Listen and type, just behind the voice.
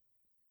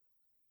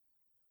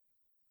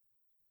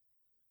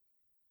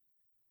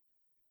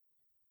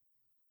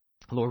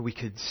Lord, we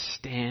could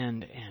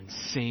stand and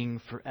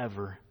sing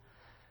forever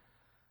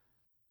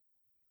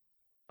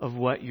of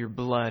what your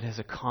blood has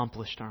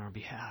accomplished on our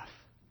behalf.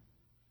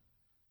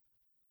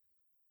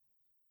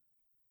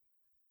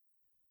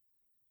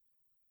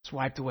 It's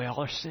wiped away all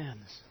our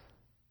sins.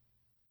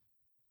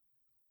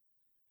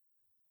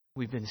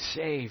 We've been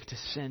saved to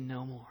sin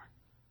no more.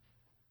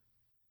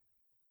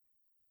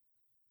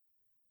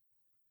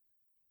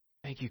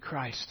 Thank you,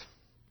 Christ,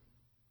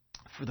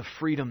 for the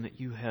freedom that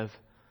you have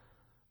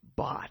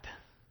bought.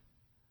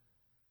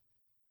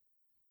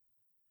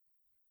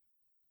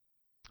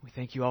 We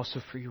thank you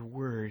also for your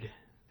word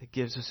that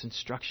gives us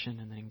instruction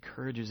and that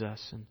encourages us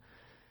and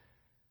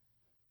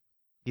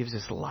gives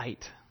us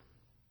light.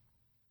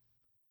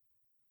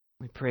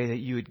 We pray that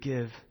you would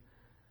give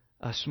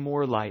us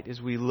more light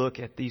as we look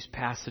at these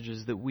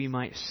passages, that we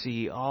might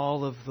see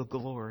all of the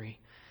glory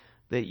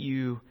that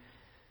you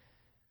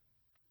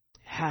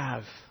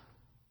have,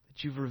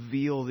 that you've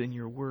revealed in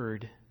your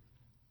word.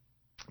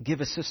 Give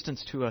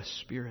assistance to us,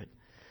 Spirit,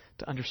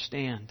 to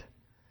understand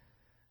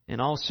and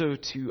also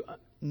to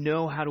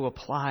know how to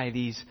apply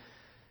these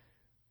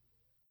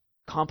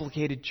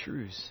complicated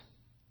truths.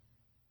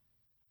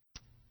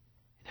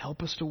 And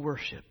help us to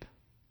worship.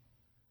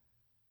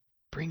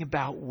 Bring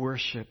about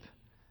worship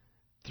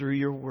through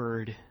your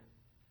word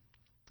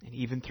and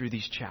even through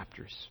these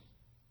chapters.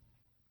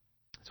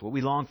 It's what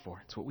we long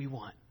for. It's what we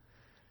want.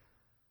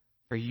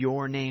 For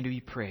your name to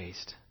be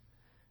praised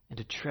and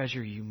to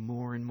treasure you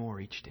more and more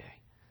each day.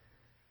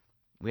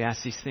 We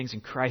ask these things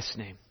in Christ's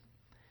name.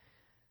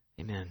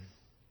 Amen.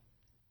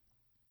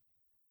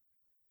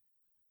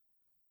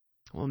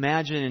 Well,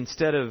 imagine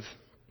instead of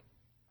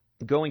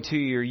going to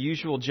your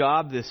usual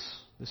job this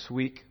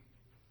week,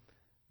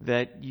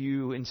 that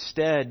you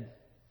instead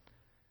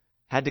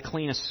had to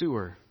clean a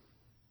sewer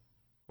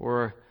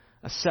or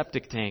a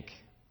septic tank.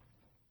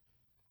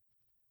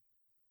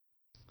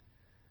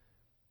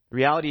 The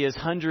reality is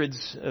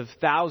hundreds of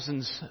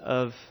thousands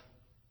of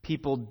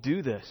people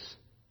do this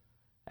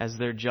as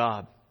their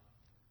job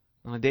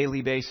on a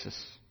daily basis.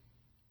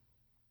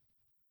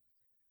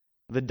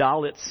 The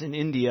Dalits in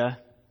India,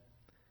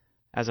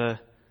 as a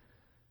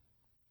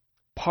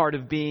part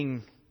of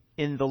being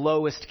in the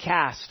lowest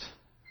caste,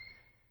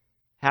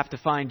 have to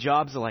find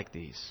jobs like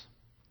these.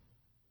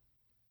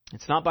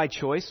 It's not by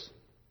choice,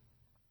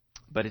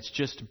 but it's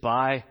just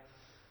by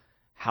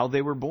how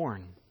they were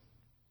born.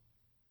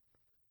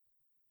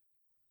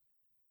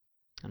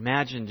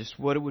 Imagine just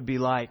what it would be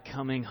like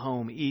coming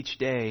home each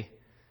day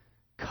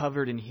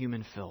covered in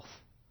human filth.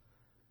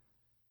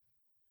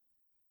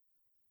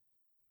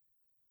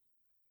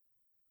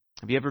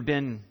 Have you ever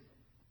been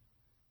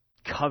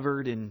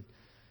covered in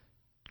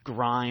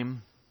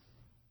grime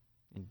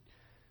and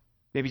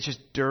maybe just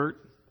dirt,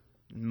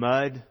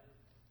 mud,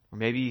 or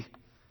maybe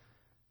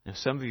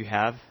some of you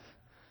have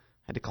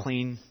had to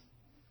clean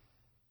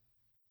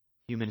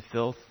human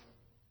filth?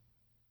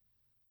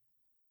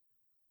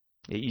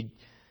 You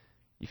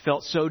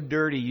felt so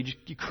dirty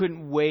you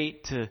couldn't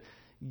wait to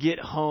get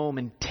home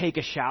and take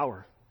a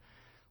shower.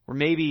 Or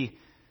maybe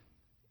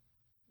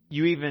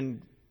you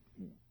even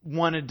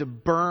wanted to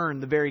burn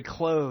the very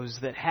clothes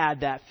that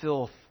had that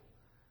filth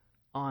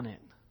on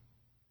it.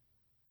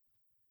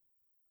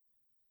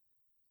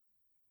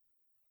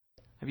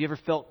 Have you ever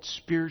felt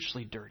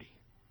spiritually dirty?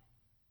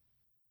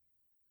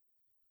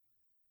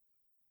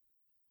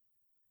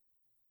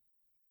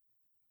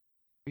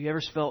 Have you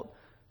ever felt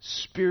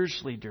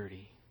spiritually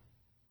dirty?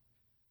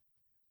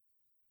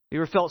 Have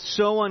you ever felt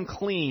so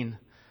unclean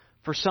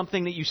for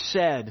something that you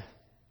said,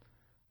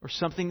 or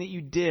something that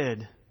you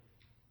did,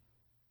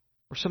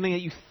 or something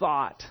that you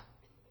thought,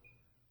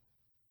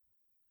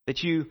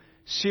 that you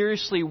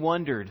seriously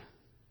wondered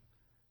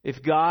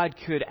if God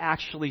could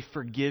actually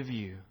forgive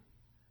you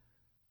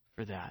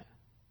for that?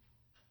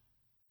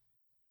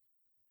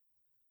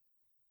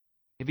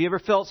 Have you ever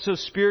felt so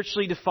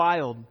spiritually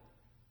defiled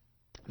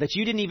that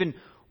you didn't even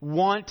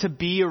want to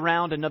be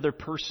around another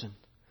person,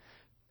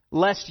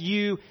 lest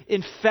you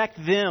infect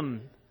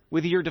them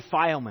with your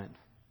defilement?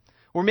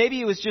 Or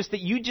maybe it was just that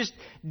you just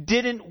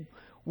didn't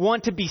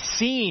want to be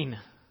seen.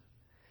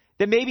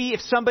 That maybe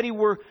if somebody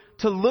were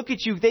to look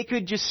at you, they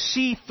could just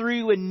see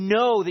through and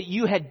know that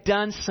you had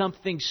done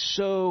something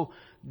so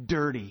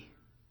dirty.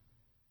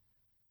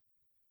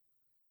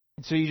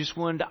 And so you just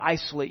wanted to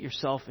isolate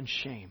yourself in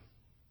shame.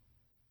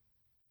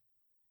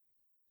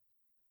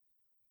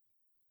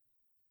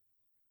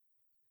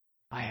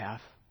 I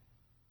have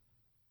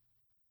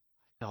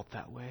felt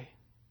that way.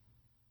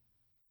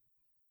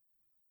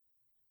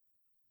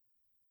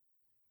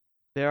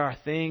 There are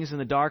things in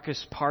the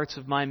darkest parts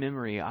of my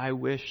memory I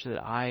wish that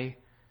I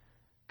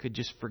could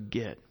just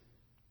forget.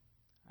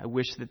 I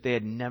wish that they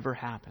had never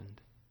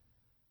happened.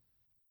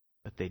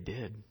 But they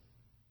did.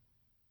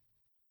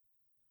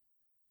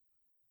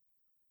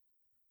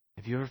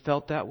 Have you ever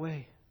felt that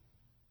way?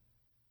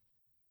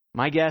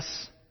 My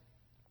guess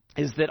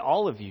is that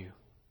all of you,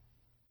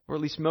 or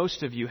at least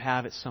most of you,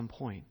 have at some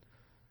point.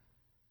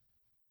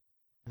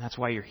 And that's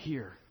why you're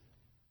here.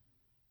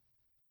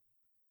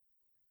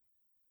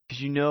 Because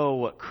you know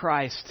what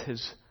Christ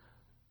has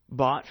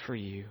bought for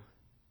you.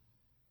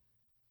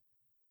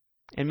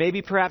 And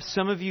maybe perhaps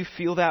some of you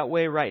feel that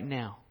way right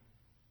now.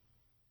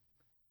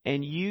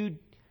 And you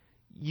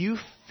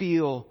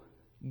feel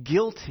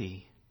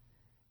guilty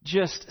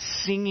just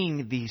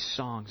singing these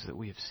songs that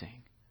we have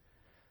sung.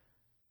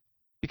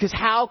 Because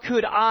how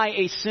could I,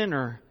 a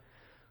sinner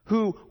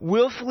who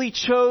willfully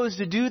chose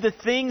to do the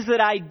things that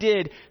I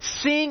did,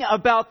 sing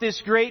about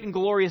this great and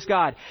glorious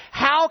God?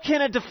 How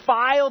can a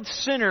defiled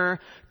sinner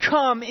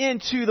come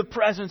into the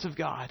presence of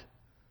God?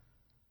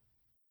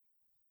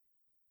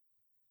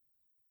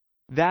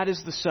 That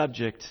is the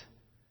subject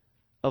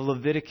of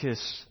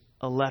Leviticus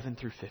 11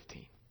 through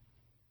 15.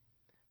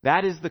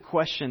 That is the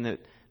question that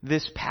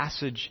this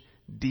passage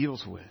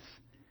deals with.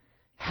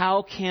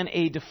 How can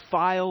a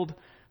defiled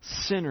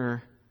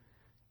sinner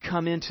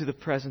come into the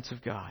presence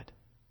of God?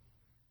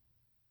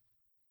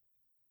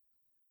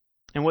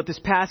 And what this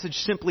passage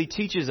simply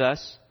teaches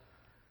us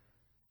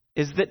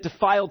is that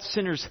defiled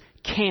sinners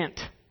can't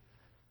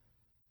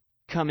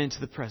come into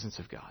the presence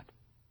of God.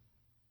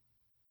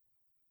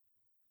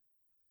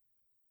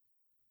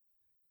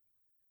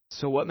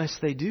 So what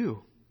must they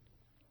do?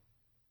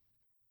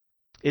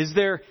 Is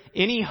there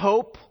any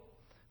hope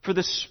for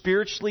the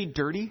spiritually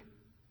dirty?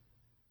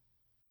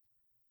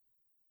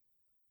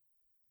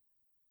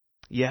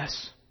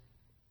 Yes.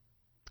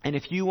 And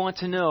if you want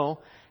to know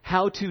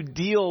how to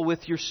deal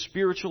with your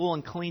spiritual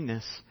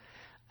uncleanness,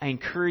 I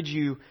encourage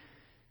you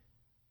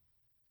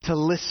to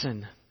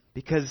listen,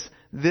 because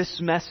this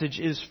message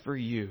is for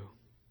you.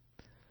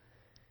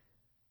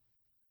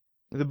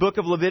 The book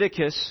of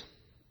Leviticus,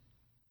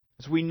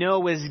 as we know,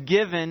 was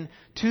given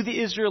to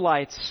the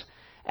Israelites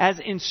as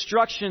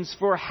instructions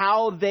for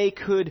how they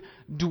could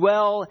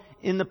dwell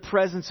in the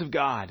presence of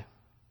God.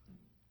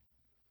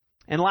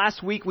 And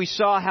last week we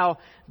saw how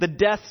the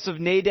deaths of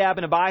Nadab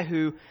and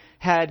Abihu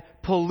had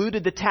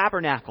polluted the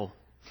tabernacle.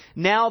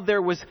 Now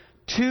there was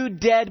 2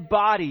 dead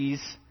bodies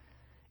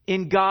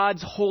in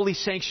God's holy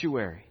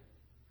sanctuary.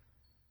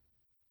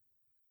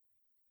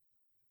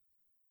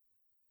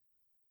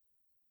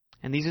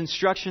 And these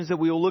instructions that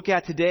we will look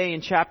at today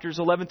in chapters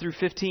 11 through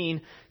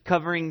 15,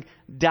 covering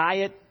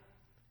diet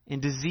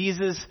and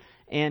diseases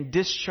and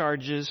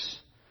discharges,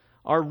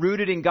 are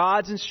rooted in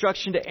God's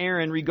instruction to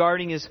Aaron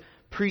regarding his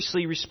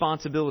priestly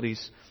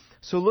responsibilities.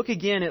 So look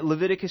again at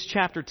Leviticus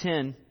chapter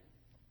 10,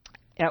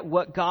 at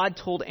what God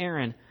told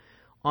Aaron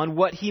on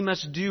what he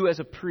must do as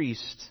a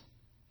priest.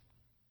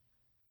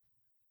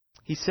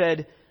 He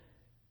said,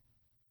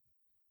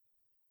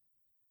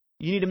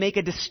 you need to make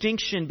a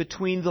distinction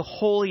between the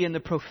holy and the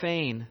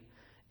profane,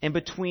 and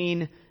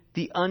between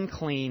the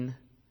unclean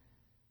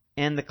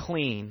and the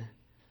clean,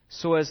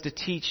 so as to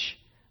teach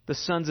the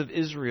sons of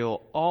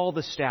Israel all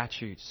the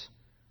statutes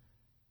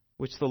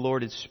which the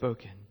Lord had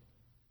spoken.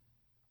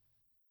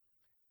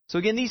 So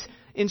again, these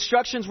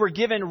instructions were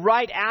given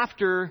right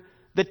after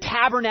the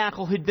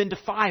tabernacle had been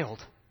defiled.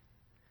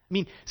 I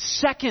mean,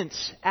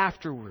 seconds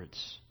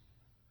afterwards.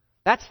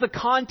 That's the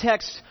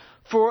context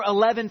for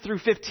 11 through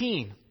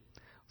 15.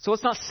 So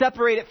let's not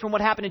separate it from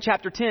what happened in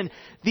chapter 10.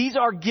 These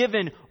are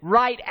given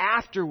right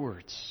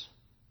afterwards.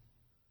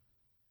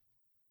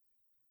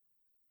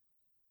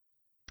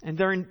 And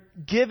they're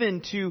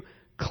given to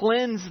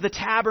cleanse the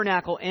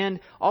tabernacle and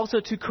also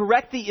to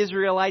correct the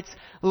Israelites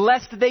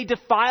lest they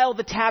defile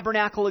the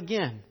tabernacle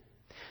again.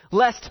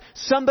 Lest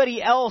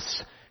somebody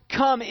else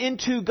come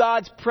into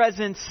God's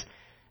presence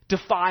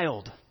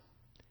defiled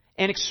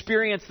and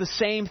experience the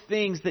same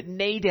things that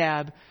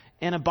Nadab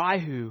and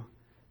Abihu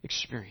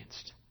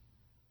experienced.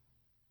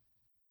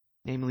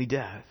 Namely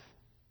death.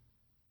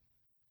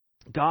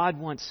 God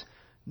wants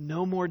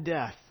no more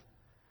death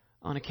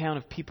on account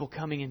of people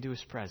coming into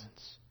His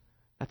presence.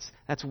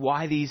 That's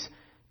why these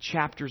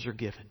chapters are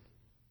given.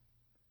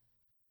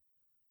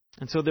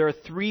 And so there are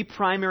 3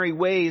 primary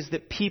ways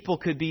that people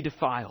could be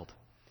defiled.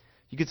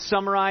 You could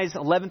summarize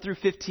 11 through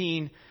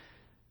 15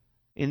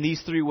 in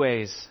these 3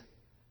 ways.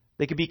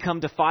 They could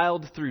become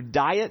defiled through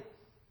diet,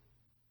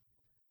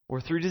 or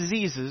through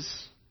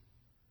diseases,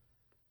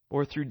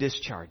 or through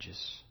discharges.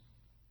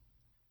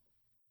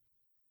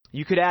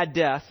 You could add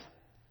death,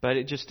 but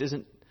it just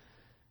isn't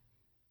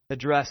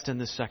addressed in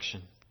this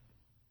section.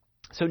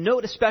 So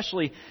note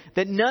especially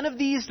that none of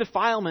these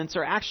defilements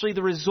are actually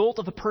the result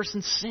of a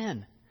person's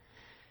sin.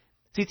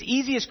 See, it's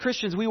easy as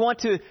Christians, we want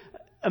to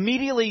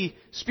immediately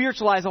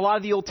spiritualize a lot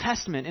of the Old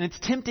Testament, and it's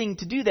tempting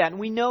to do that. And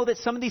we know that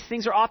some of these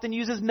things are often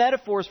used as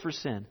metaphors for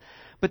sin.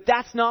 But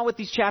that's not what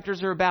these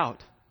chapters are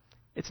about.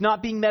 It's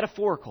not being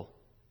metaphorical.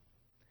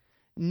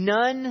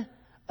 None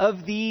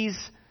of these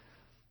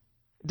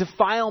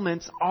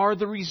defilements are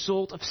the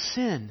result of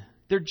sin.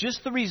 They're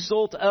just the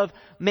result of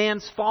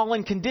man's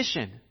fallen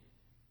condition.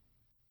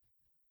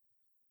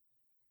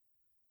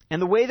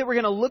 And the way that we're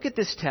going to look at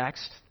this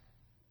text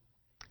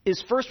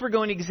is first we're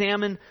going to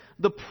examine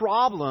the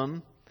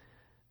problem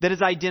that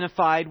is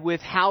identified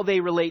with how they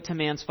relate to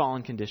man's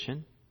fallen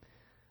condition.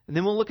 And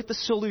then we'll look at the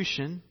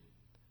solution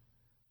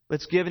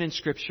that's given in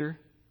Scripture.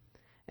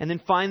 And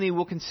then finally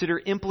we'll consider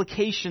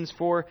implications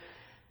for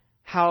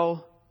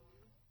how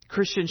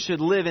Christians should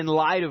live in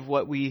light of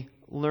what we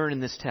learn in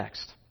this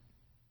text.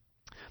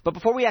 But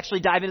before we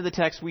actually dive into the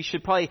text, we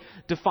should probably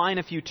define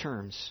a few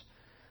terms,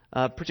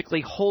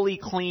 particularly holy,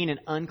 clean, and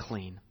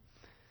unclean.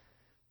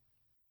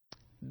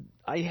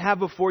 I have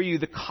before you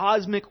the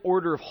cosmic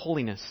order of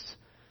holiness.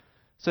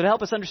 So to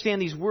help us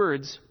understand these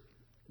words,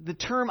 the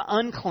term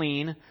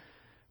unclean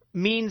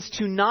means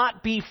to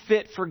not be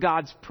fit for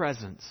God's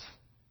presence.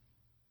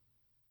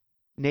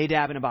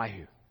 Nadab and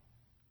Abihu,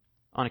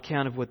 on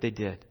account of what they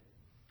did.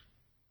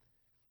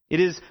 It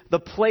is the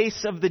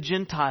place of the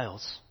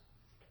Gentiles.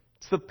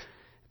 It's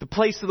the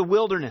place of the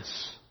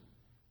wilderness.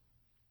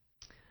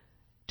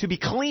 To be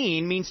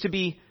clean means to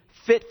be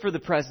fit for the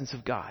presence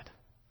of God.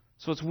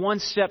 So it's one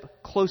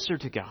step closer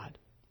to God.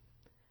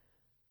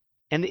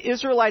 And the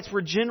Israelites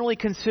were generally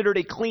considered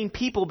a clean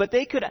people, but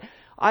they could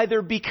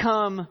either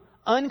become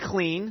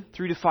unclean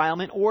through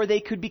defilement, or they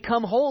could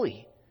become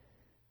holy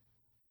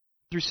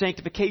through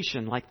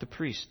sanctification, like the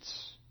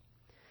priests.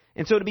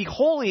 And so to be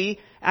holy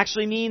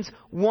actually means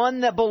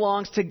one that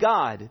belongs to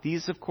God.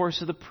 These, of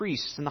course, are the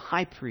priests and the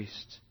high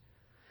priest.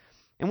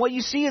 And what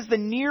you see is the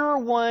nearer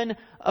one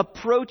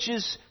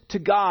approaches to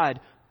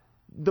God,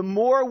 the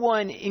more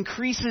one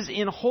increases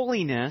in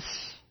holiness,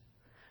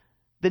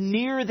 the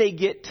nearer they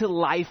get to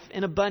life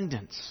in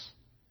abundance.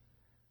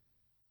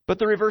 But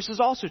the reverse is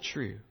also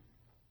true.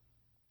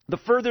 The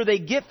further they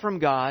get from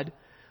God,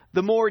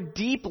 the more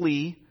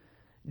deeply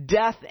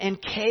death and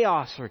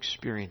chaos are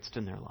experienced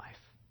in their life.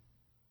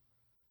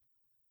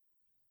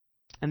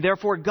 And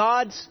therefore,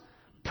 God's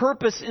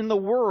purpose in the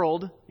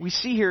world, we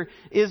see here,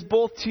 is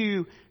both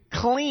to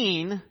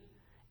clean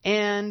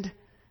and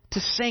to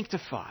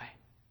sanctify.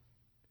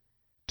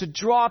 To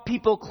draw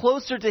people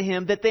closer to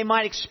Him that they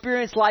might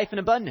experience life in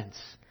abundance.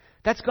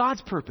 That's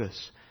God's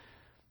purpose.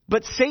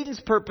 But Satan's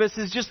purpose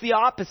is just the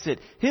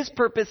opposite. His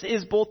purpose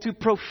is both to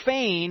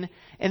profane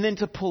and then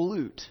to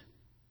pollute.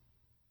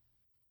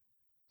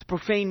 To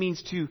profane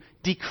means to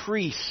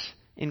decrease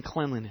in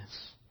cleanliness.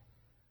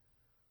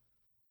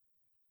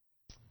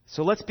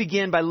 So let's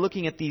begin by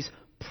looking at these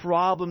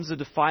problems of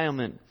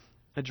defilement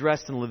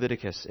addressed in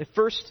Leviticus. At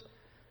first,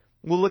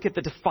 we'll look at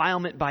the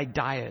defilement by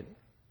diet,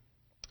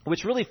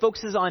 which really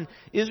focuses on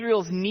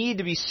Israel's need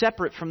to be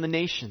separate from the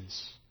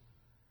nations.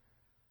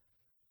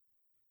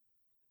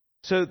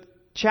 So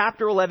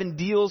chapter 11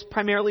 deals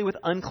primarily with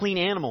unclean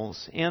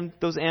animals and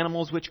those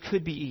animals which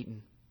could be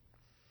eaten.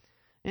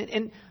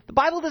 And the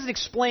Bible doesn't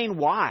explain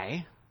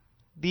why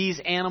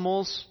these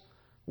animals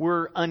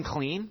were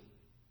unclean.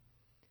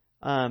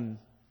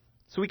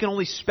 So we can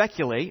only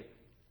speculate.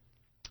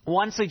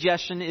 One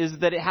suggestion is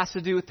that it has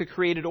to do with the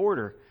created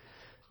order.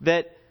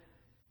 That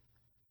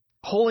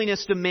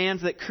holiness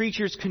demands that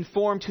creatures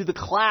conform to the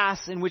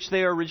class in which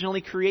they are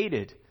originally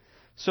created.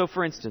 So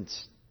for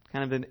instance,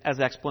 kind of as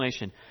an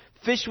explanation,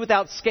 fish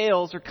without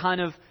scales are kind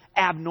of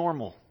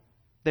abnormal.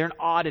 They're an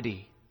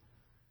oddity.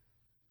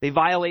 They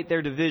violate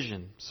their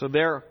division, so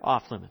they're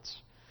off limits.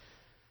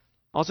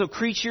 Also,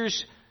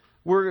 creatures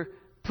were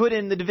put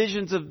in the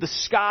divisions of the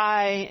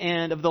sky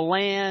and of the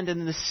land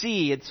and the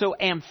sea. And so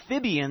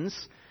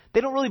amphibians, they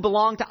don't really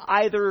belong to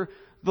either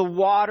the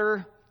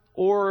water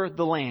or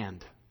the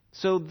land.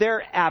 So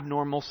they're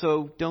abnormal,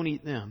 so don't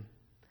eat them.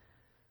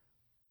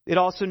 It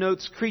also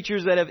notes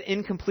creatures that have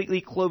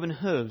incompletely cloven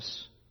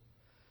hooves.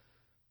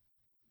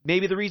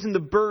 Maybe the reason the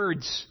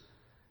birds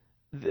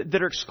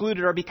that are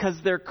excluded are because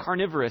they're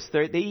carnivorous.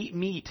 They eat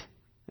meat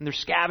and they're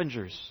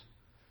scavengers.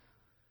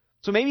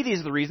 So maybe these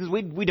are the reasons.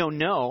 We don't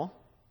know.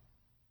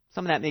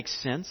 Some of that makes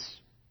sense.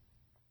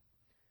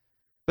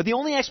 But the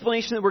only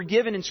explanation that we're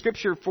given in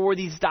Scripture for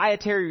these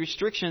dietary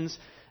restrictions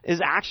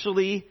is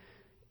actually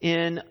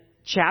in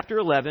chapter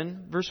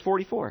 11, verse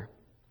 44.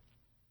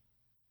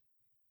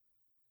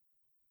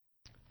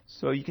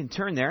 So you can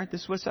turn there.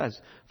 This is what it says.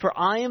 For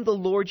I am the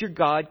Lord your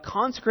God.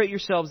 Consecrate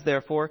yourselves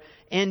therefore,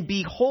 and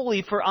be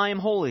holy, for I am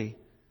holy.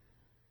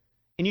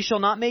 And you shall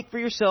not make for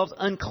yourselves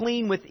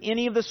unclean with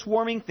any of the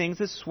swarming things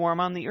that swarm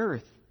on the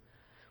earth.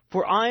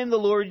 For I am the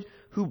Lord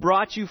who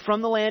brought you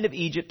from the land of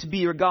Egypt to be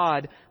your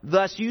God.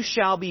 Thus you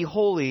shall be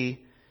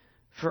holy,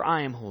 for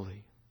I am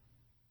holy.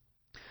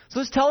 So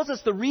this tells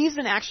us the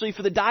reason actually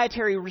for the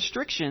dietary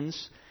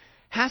restrictions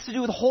has to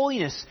do with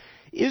holiness.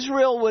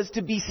 Israel was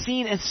to be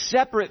seen as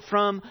separate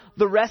from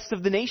the rest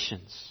of the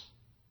nations.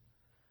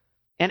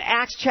 And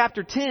Acts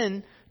chapter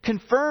 10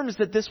 confirms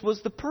that this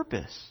was the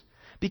purpose.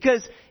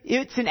 Because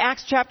it's in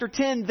Acts chapter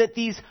 10 that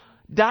these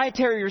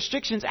dietary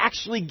restrictions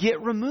actually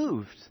get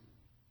removed.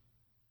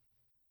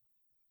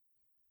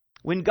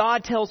 When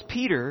God tells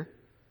Peter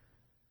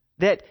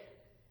that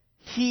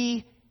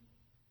he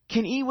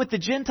can eat with the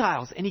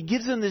Gentiles, and he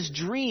gives them this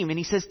dream, and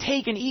he says,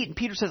 take and eat. And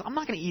Peter says, I'm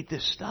not going to eat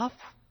this stuff.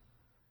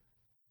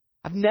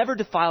 I've never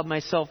defiled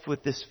myself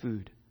with this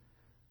food.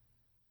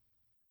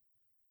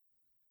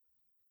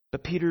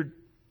 But Peter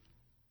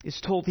is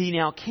told he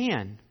now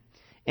can.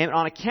 And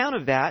on account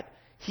of that,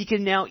 he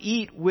can now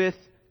eat with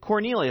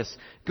Cornelius.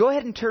 Go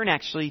ahead and turn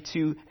actually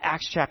to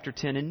Acts chapter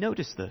 10 and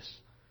notice this.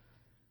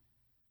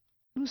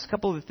 Notice a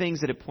couple of the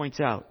things that it points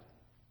out.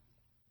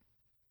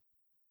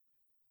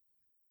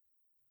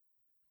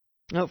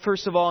 Now,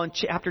 first of all, in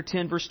chapter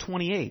 10, verse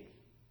 28.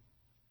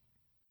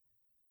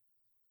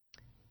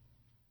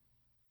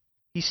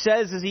 He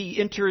says as he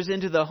enters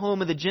into the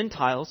home of the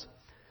Gentiles,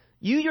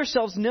 "You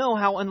yourselves know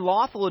how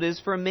unlawful it is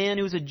for a man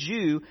who is a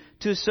Jew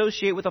to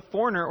associate with a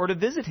foreigner or to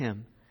visit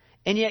him.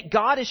 And yet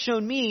God has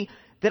shown me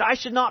that I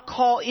should not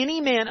call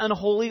any man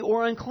unholy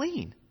or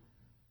unclean.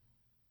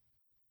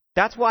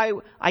 That's why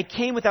I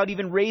came without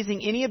even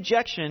raising any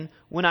objection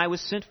when I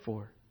was sent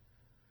for."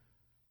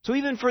 So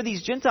even for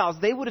these Gentiles,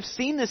 they would have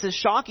seen this as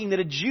shocking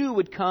that a Jew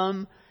would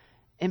come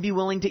and be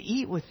willing to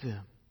eat with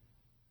them.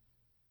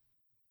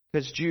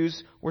 Because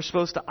Jews were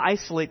supposed to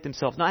isolate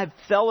themselves, not have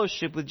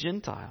fellowship with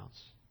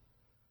Gentiles.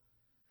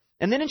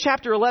 And then in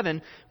chapter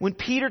 11, when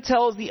Peter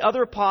tells the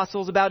other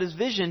apostles about his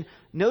vision,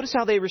 notice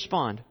how they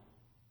respond.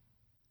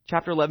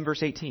 Chapter 11,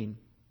 verse 18.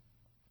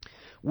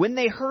 "When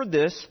they heard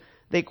this,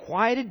 they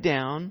quieted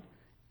down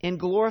and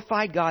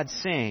glorified God,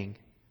 saying,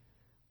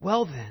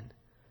 'Well then,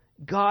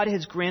 God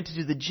has granted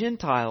to the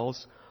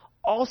Gentiles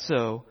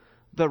also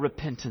the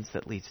repentance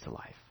that leads to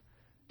life.'"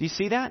 Do you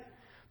see that?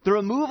 The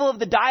removal of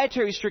the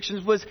dietary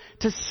restrictions was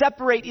to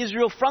separate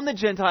Israel from the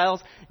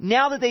Gentiles.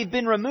 Now that they've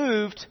been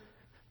removed,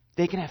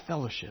 they can have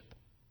fellowship.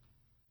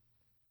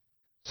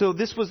 So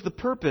this was the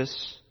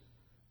purpose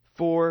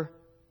for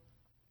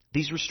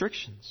these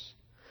restrictions.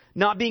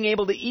 Not being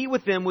able to eat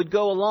with them would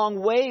go a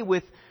long way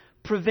with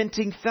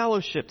preventing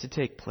fellowship to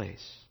take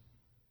place.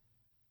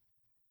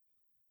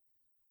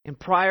 And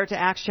prior to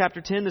Acts chapter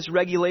 10, this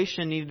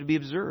regulation needed to be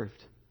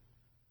observed.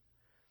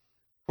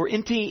 For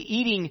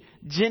eating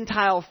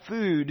Gentile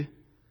food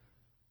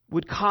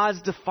would cause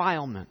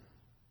defilement.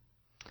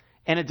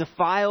 And a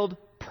defiled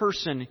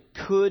person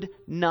could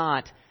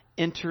not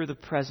enter the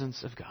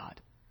presence of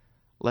God,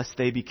 lest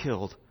they be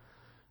killed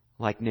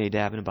like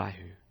Nadab and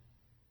Abihu.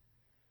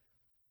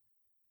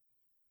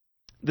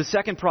 The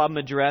second problem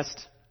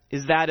addressed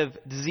is that of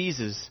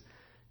diseases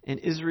and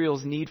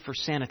Israel's need for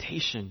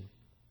sanitation.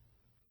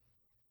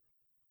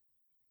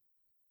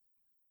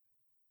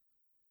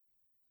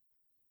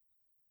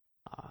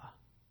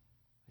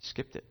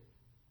 Skipped it.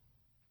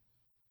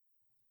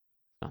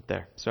 Not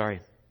there. Sorry.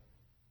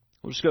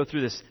 We'll just go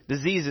through this.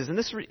 Diseases. And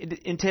this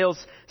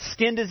entails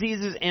skin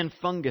diseases and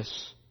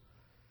fungus.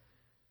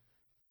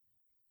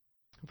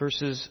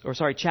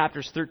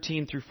 Chapters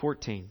 13 through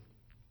 14.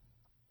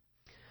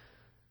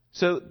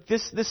 So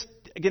this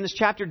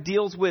chapter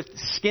deals with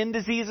skin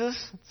diseases.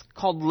 It's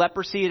called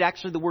leprosy.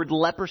 The word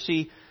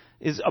leprosy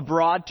is a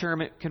broad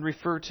term. It can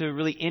refer to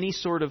really any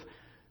sort of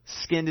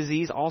skin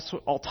disease,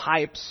 all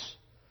types.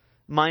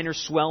 Minor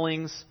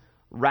swellings,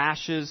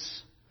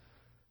 rashes,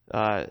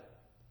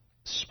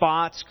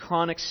 spots,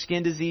 chronic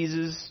skin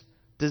diseases,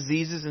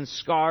 diseases and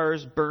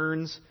scars,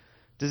 burns,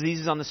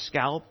 diseases on the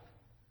scalp.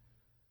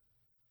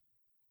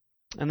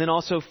 And then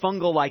also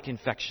fungal-like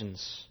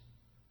infections,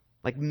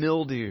 like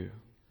mildew,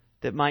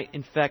 that might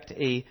infect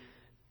a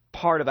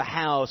part of a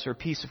house or a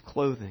piece of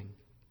clothing.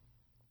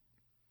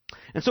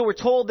 And so we're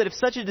told that if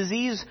such a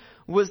disease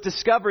was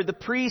discovered, the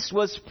priest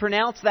was to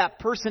pronounce that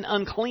person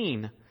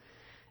unclean.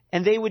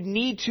 And they would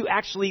need to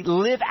actually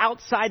live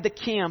outside the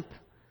camp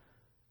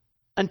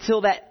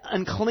until that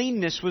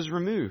uncleanness was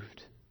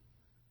removed.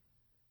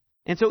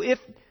 And so if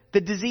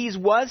the disease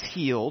was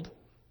healed,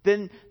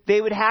 then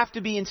they would have to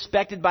be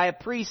inspected by a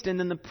priest. And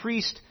then the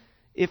priest,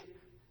 if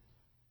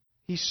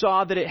he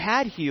saw that it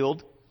had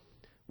healed,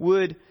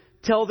 would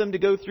tell them to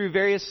go through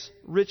various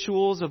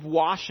rituals of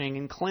washing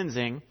and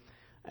cleansing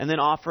and then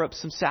offer up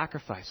some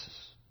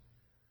sacrifices.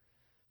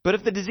 But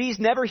if the disease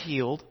never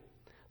healed,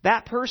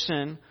 that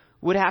person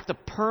would have to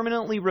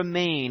permanently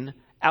remain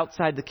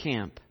outside the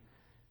camp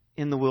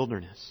in the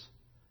wilderness,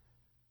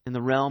 in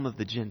the realm of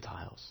the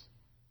Gentiles.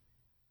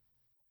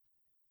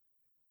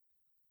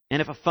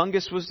 And if a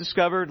fungus was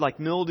discovered, like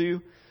mildew,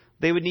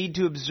 they would need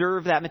to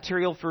observe that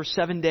material for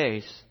 7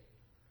 days.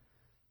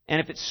 And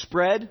if it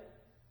spread,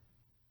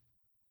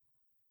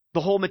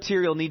 the whole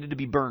material needed to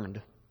be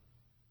burned.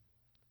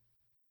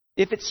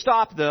 If it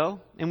stopped, though,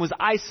 and was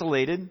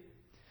isolated,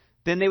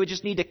 then they would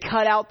just need to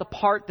cut out the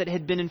part that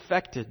had been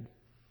infected.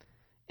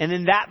 And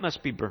then that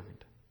must be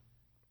burned.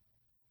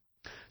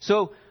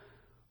 So,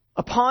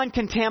 upon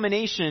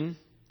contamination,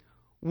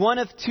 one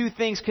of two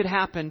things could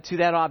happen to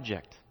that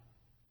object.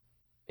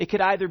 It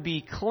could either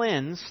be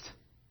cleansed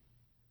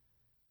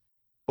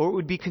or it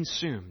would be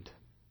consumed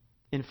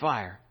in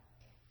fire.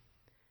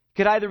 It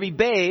could either be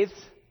bathed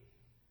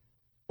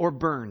or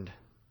burned. It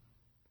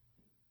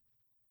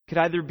could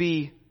either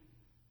be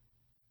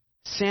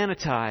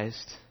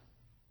sanitized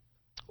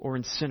or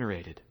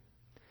incinerated.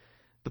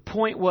 The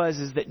point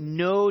is that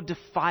no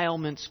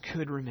defilements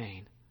could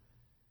remain,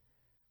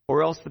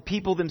 or else the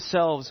people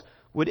themselves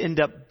would end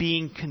up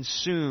being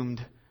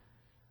consumed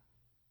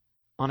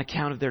on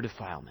account of their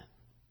defilement.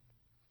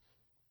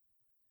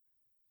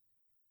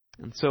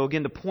 And so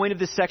again, the point of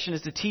this section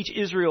is to teach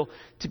Israel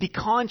to be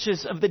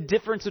conscious of the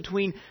difference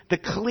between the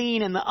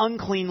clean and the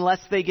unclean,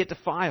 lest they get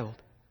defiled.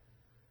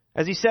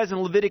 As he says in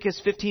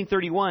Leviticus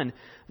 15:31,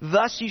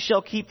 "Thus you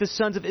shall keep the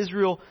sons of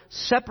Israel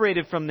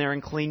separated from their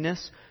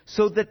uncleanness,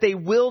 so that they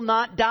will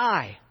not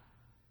die.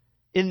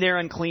 in their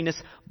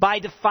uncleanness by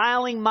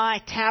defiling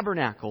my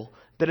tabernacle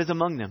that is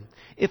among them.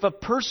 If a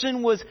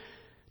person was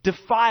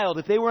defiled,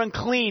 if they were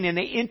unclean and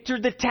they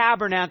entered the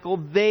tabernacle,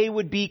 they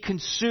would be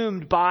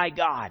consumed by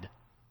God.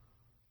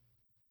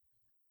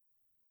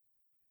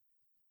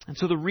 And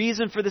so the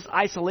reason for this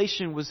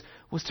isolation was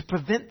to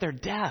prevent their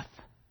death.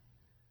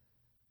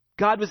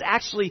 God was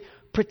actually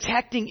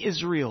protecting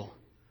Israel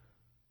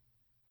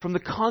from the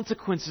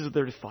consequences of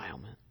their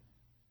defilement.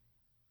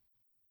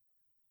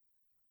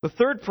 The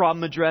third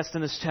problem addressed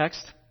in this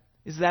text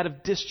is that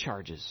of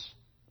discharges.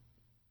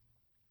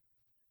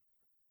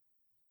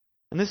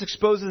 And this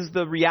exposes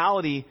the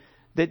reality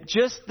that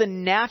just the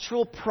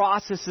natural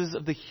processes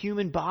of the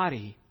human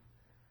body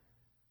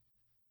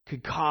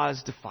could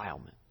cause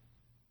defilement.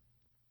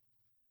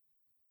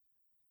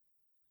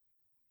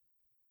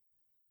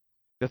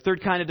 The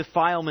third kind of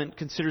defilement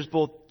considers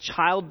both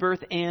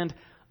childbirth and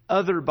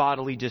other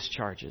bodily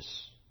discharges.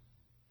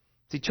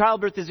 See,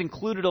 childbirth is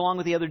included along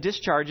with the other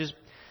discharges,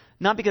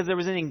 not because there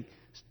was anything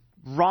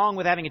wrong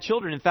with having a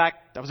children. In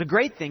fact, that was a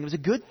great thing. It was a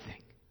good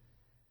thing.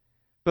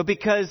 But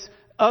because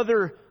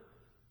other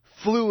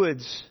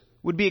fluids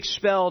would be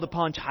expelled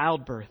upon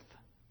childbirth,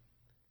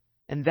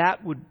 and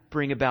that would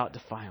bring about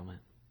defilement.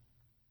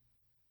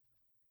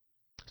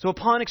 So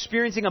upon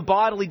experiencing a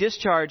bodily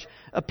discharge,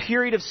 a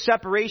period of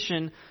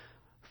separation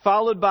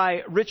followed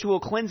by ritual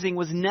cleansing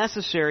was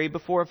necessary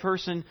before a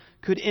person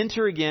could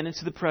enter again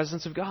into the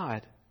presence of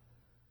God.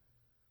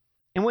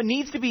 And what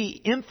needs to be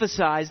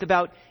emphasized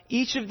about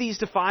each of these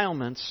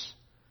defilements,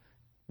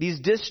 these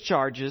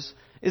discharges,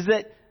 is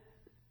that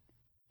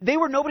they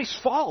were nobody's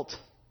fault.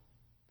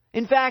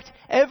 In fact,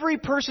 every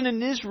person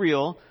in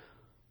Israel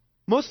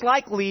most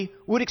likely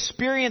would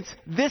experience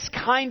this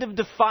kind of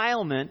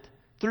defilement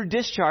through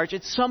discharge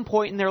at some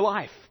point in their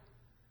life.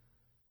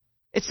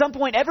 At some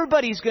point,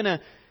 everybody's going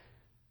to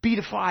be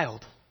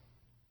defiled.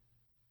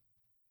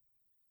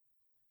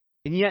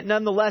 And yet,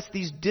 nonetheless,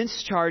 these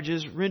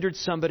discharges rendered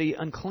somebody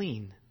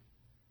unclean.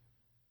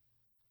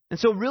 And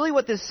so really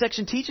what this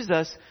section teaches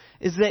us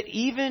is that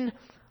even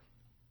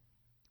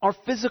our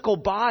physical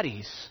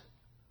bodies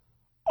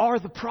are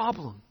the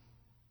problem.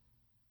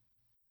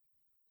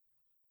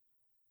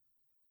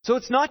 So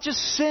it's not just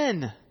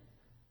sin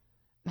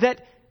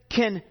that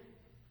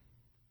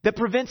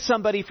prevents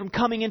somebody from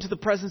coming into the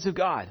presence of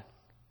God.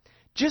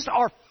 Just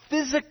our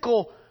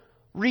physical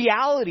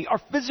reality, our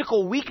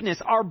physical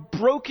weakness, our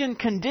broken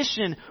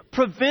condition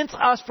prevents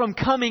us from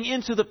coming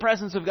into the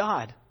presence of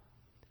God.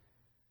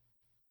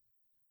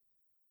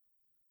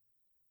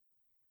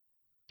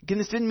 Again,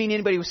 this didn't mean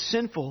anybody was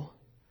sinful,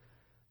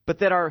 but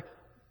that our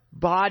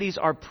bodies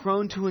are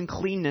prone to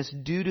uncleanness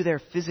due to their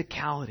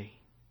physicality.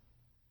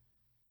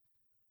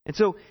 And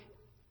so,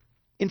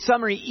 in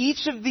summary,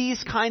 each of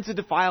these kinds of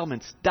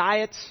defilements,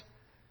 diets,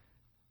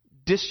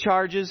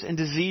 discharges, and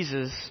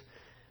diseases,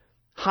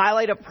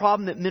 highlight a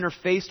problem that men are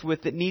faced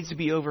with that needs to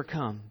be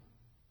overcome.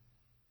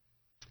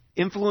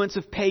 Influence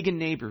of pagan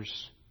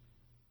neighbors.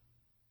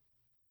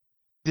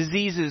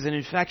 Diseases and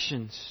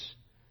infections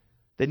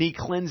that need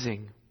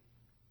cleansing.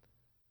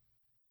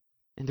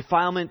 And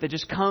defilement that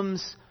just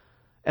comes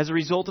as a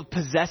result of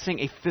possessing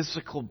a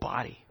physical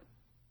body.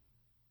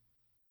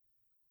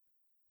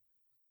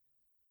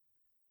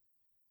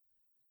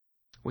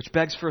 Which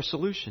begs for a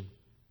solution.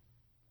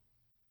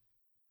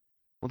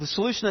 Well, the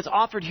solution that's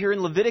offered here in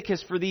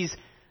Leviticus for these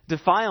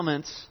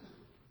defilements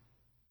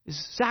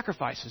is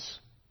sacrifices.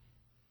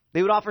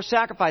 They would offer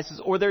sacrifices,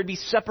 or there'd be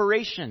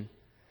separation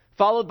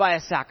followed by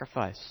a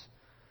sacrifice.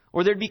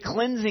 Or there'd be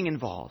cleansing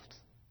involved.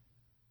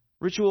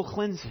 Ritual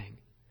cleansing.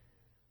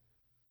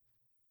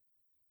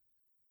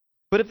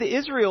 But if the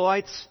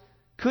Israelites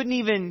couldn't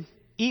even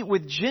eat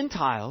with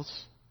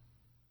Gentiles,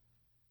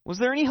 was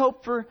there any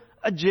hope for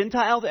a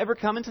Gentile to ever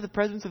come into the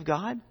presence of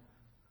God?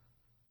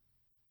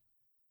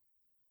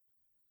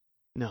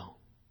 No.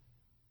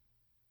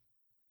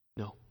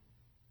 No.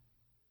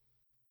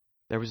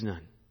 There was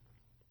none.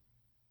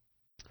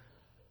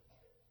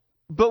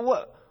 But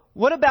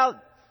what about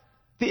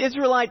the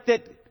Israelite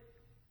that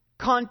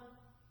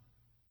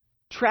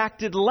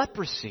contracted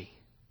leprosy?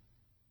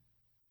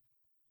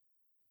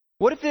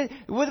 What if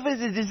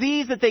it's a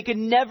disease that they could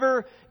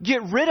never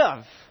get rid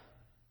of?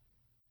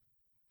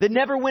 That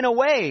never went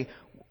away?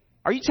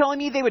 Are you telling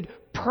me they would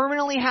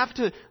permanently have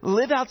to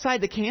live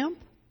outside the camp?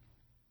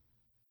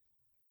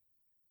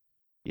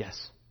 Yes.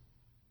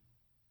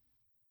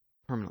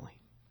 Permanently.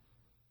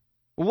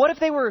 What if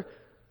they were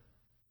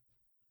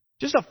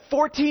just a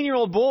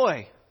 14-year-old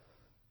boy?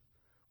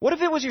 What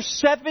if it was your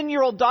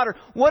 7-year-old daughter?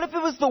 What if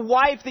it was the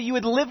wife that you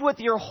had lived with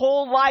your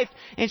whole life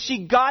and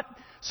she got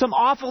some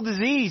awful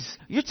disease?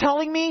 You're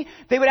telling me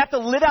they would have to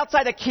live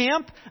outside a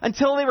camp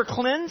until they were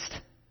cleansed?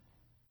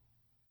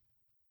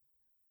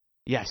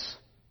 Yes.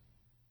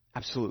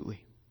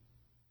 Absolutely.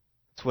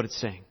 That's what it's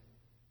saying.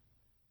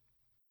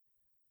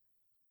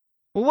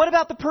 Well, what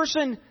about the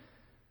person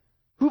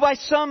who by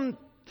some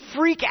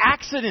freak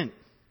accident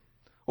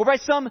or by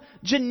some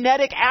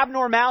genetic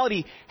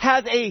abnormality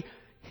has a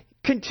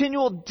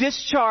continual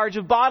discharge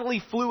of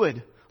bodily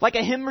fluid, like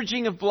a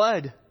hemorrhaging of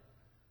blood?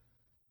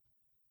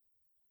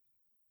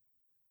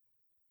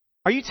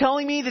 Are you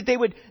telling me that they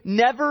would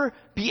never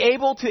be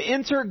able to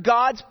enter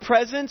God's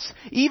presence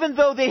even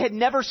though they had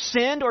never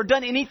sinned or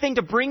done anything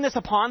to bring this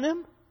upon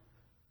them?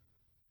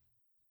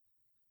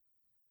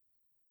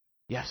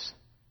 Yes.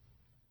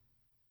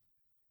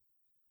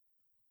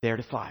 They're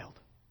defiled.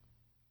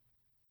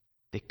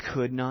 They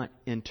could not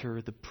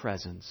enter the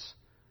presence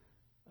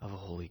of a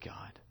holy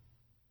God.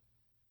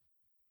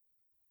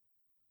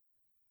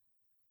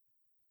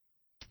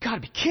 You've got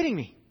to be kidding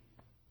me.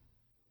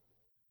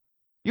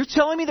 You're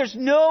telling me there's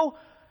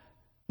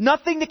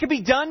nothing that can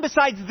be done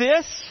besides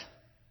this?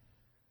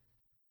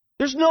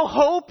 There's no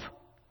hope?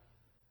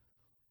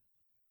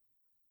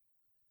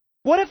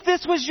 What if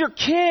this was your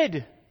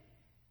kid?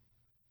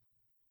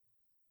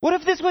 What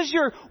if this was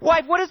your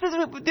wife? What if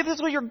this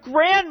was your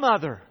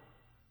grandmother?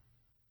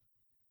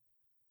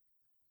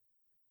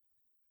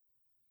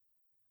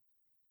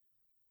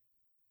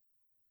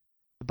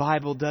 The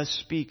Bible does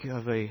speak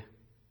of a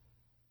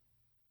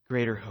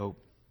greater hope.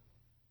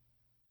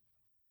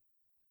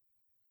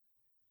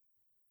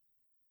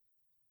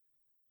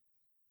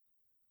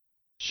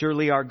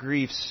 Surely our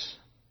griefs,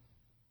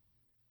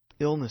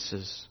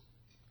 illnesses,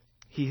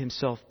 He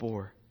Himself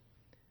bore,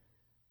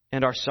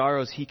 and our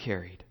sorrows He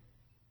carried.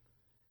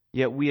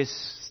 Yet we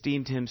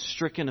esteemed Him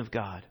stricken of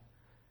God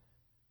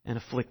and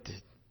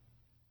afflicted.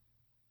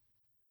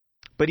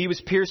 But He was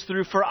pierced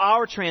through for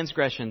our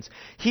transgressions.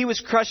 He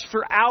was crushed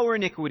for our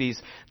iniquities.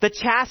 The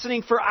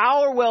chastening for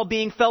our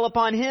well-being fell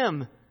upon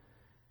Him.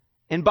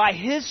 And by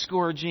His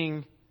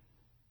scourging,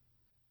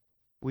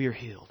 we are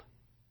healed.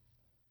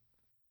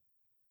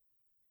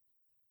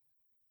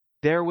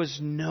 There was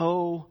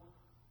no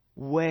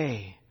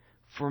way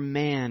for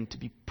man to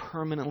be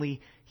permanently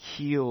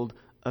healed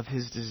of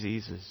his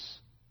diseases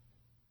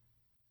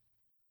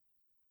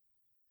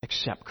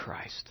except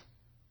Christ.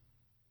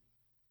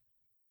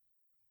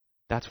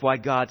 That's why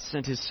God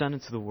sent His Son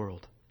into the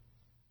world.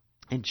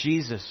 And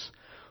Jesus,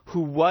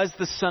 who was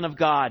the Son of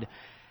God,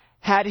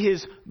 had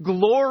His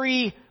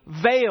glory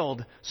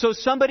veiled so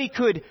somebody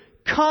could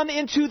come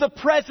into the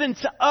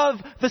presence of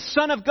the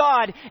Son of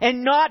God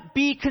and not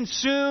be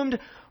consumed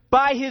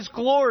by His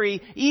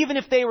glory, even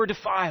if they were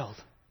defiled.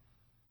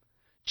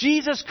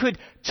 Jesus could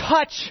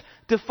touch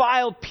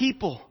defiled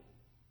people.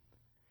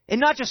 And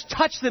not just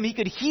touch them, He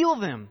could heal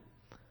them.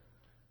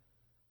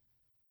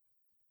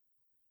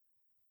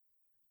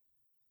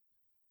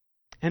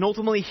 And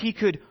ultimately, He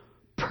could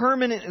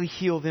permanently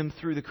heal them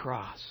through the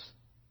cross.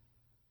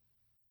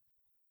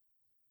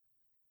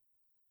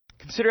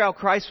 Consider how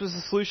Christ was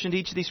the solution to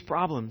each of these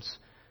problems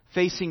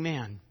facing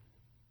man.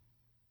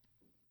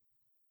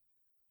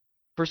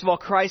 First of all,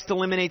 Christ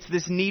eliminates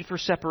this need for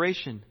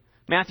separation.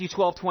 Matthew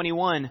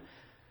 12:21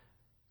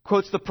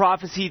 quotes the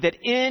prophecy that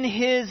in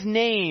His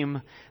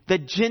name the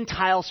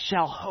Gentiles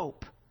shall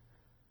hope.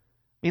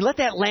 I mean, let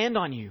that land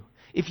on you.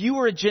 If you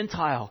were a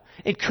Gentile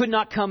and could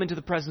not come into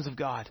the presence of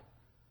God,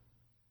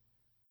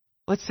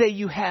 let's say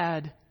you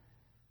had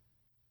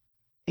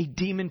a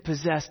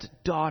demon-possessed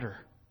daughter,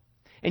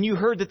 and you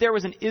heard that there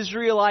was an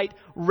Israelite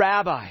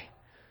rabbi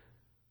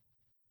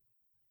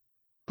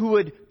who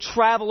would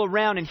travel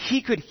around and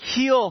he could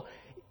heal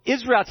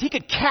Israelites. He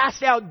could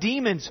cast out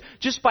demons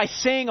just by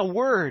saying a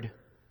word.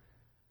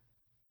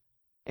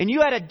 And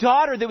you had a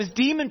daughter that was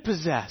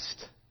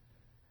demon-possessed.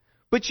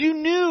 But you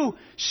knew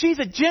she's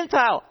a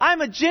Gentile.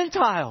 I'm a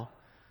Gentile.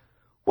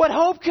 What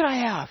hope can I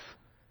have?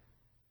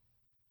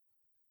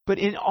 But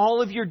in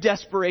all of your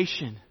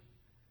desperation,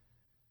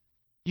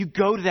 you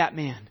go to that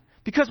man.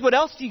 Because what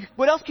else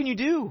can you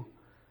do?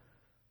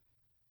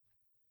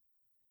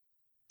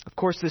 Of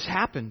course, this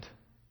happened.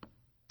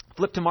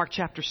 Flip to Mark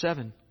chapter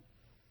 7.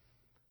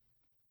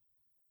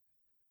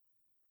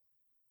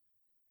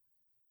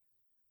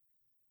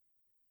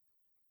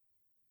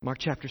 Mark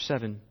chapter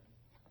 7,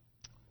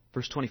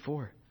 verse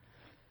 24.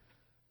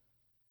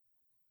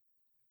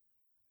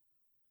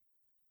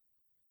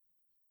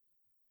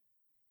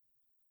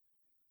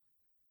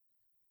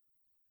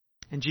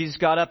 And Jesus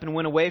got up and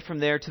went away from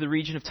there to the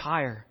region of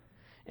Tyre.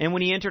 And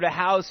when He entered a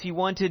house, He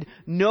wanted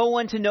no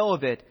one to know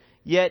of it,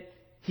 yet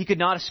He could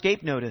not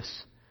escape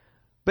notice.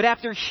 But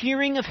after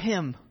hearing of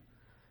Him,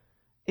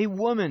 a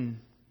woman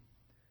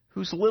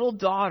whose little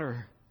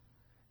daughter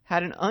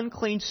had an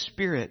unclean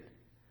spirit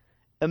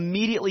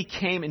immediately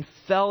came and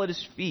fell at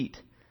His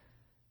feet.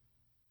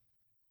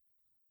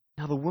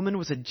 Now the woman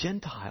was a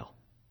Gentile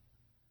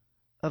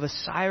of a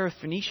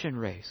Syrophoenician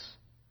race.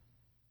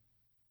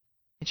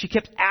 And she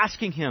kept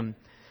asking Him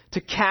to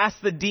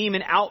cast the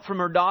demon out from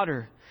her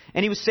daughter.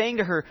 And He was saying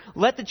to her,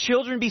 "Let the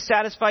children be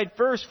satisfied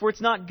first, for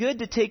it's not good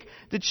to take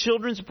the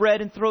children's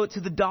bread and throw it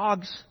to the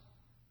dogs."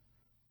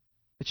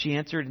 But she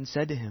answered and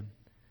said to Him,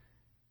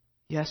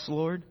 "Yes,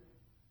 Lord.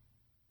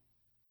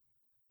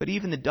 But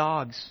even the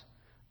dogs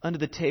under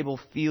the table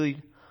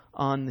feed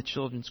on the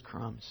children's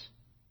crumbs."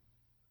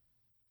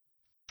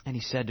 And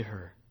He said to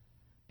her,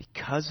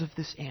 "Because of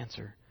this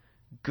answer,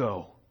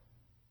 go.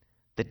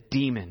 The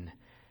demon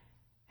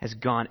has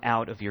gone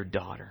out of your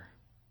daughter."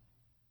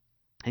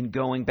 And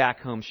going back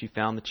home, she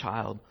found the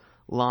child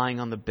lying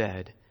on the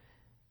bed,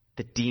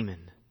 the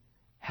demon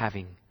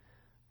having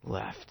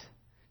left.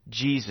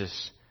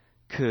 Jesus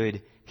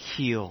could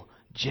heal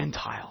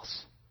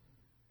Gentiles.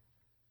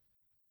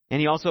 And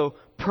he also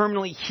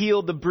permanently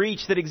healed the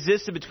breach that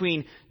existed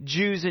between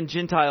Jews and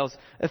Gentiles.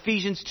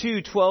 Ephesians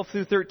 2:12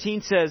 through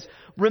 13 says,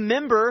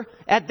 remember,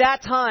 at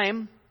that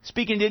time,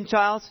 speaking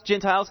to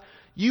Gentiles,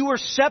 you were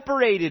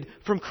separated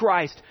from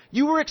Christ.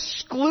 You were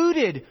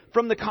excluded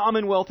from the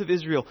commonwealth of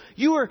Israel.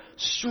 You were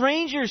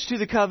strangers to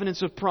the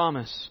covenants of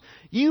promise.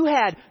 You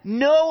had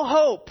no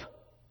hope,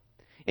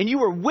 and you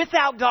were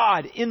without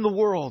God in the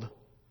world.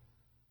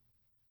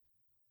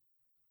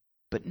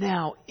 But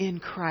now, in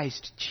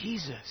Christ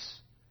Jesus,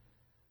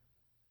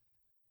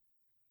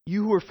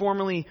 you who were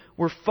formerly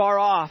far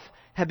off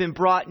have been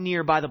brought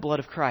near by the blood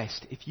of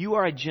Christ. If you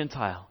are a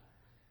Gentile,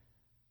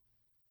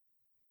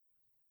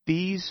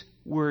 these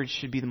words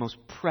should be the most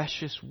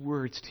precious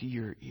words to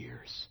your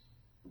ears.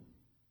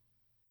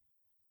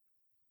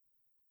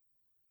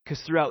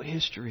 Because throughout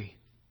history,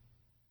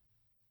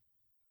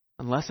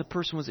 unless a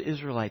person was an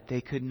Israelite,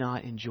 they could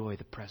not enjoy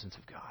the presence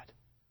of God.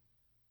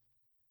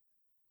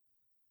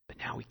 But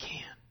now we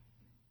can,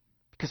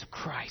 because of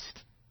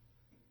Christ.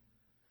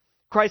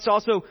 Christ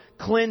also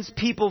cleansed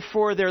people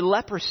for their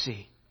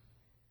leprosy.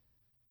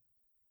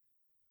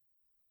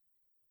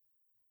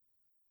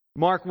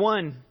 Mark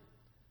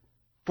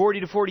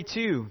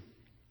 1:40-42.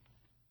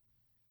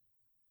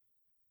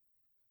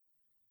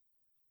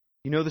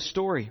 You know the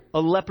story. A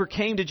leper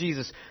came to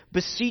Jesus,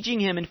 beseeching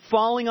him and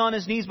falling on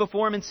his knees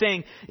before him and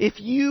saying,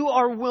 if you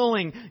are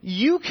willing,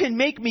 you can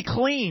make me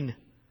clean.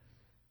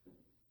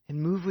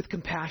 And moved with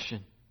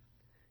compassion,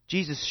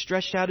 Jesus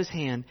stretched out his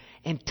hand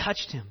and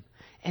touched him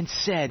and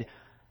said,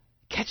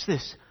 catch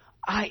this,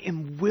 I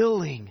am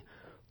willing,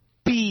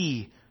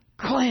 be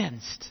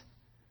cleansed.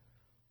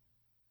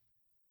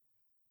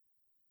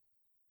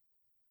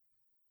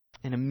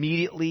 And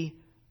immediately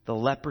the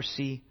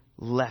leprosy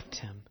left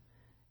him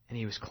and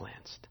he was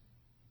cleansed.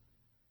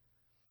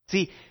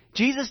 See,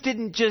 Jesus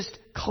didn't just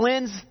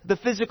cleanse the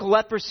physical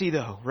leprosy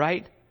though,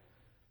 right?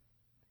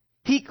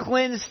 He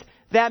cleansed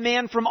that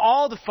man from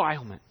all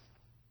defilement.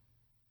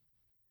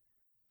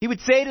 He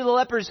would say to the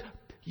lepers,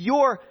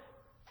 your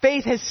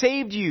faith has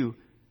saved you.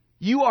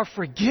 You are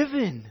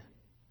forgiven.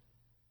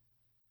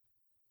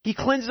 He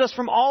cleanses us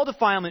from all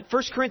defilement.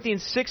 1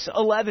 Corinthians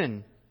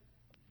 6:11.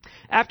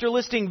 After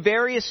listing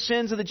various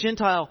sins of the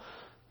Gentile,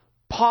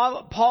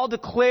 Paul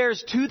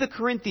declares to the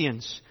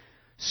Corinthians,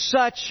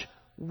 such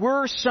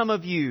were some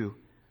of you,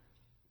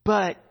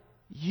 but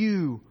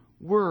you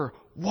were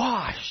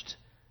washed.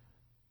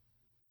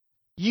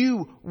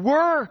 You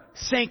were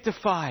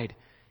sanctified.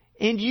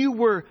 And you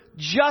were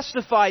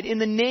justified in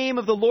the name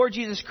of the Lord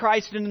Jesus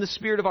Christ and in the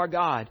Spirit of our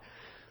God.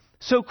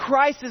 So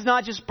Christ has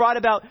not just brought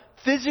about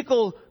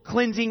physical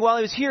cleansing while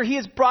He was here. He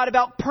has brought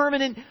about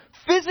permanent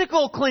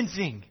physical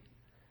cleansing.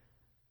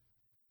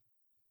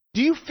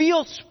 Do you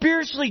feel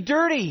spiritually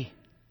dirty?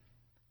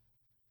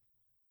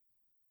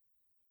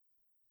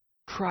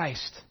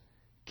 Christ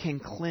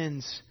can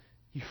cleanse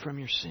you from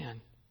your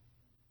sin.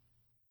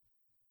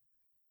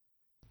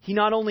 He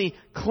not only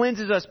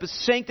cleanses us, but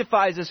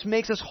sanctifies us,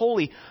 makes us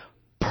holy.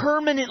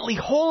 Permanently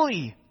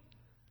holy.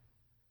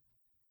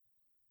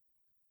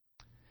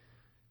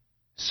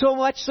 So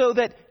much so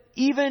that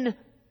even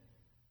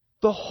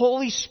the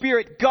Holy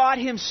Spirit, God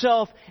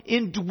Himself,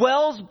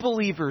 indwells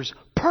believers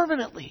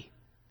permanently.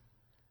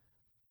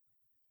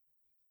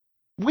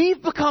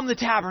 We've become the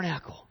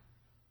tabernacle.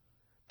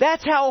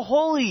 That's how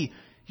holy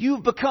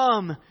you've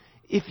become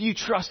if you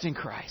trust in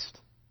Christ.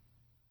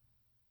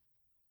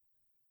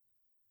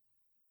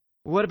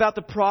 What about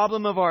the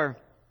problem of our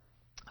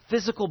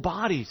physical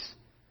bodies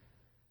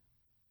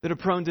that are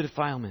prone to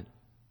defilement?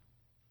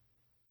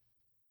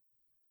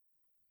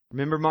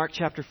 Remember Mark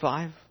chapter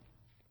 5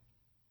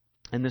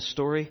 and this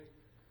story?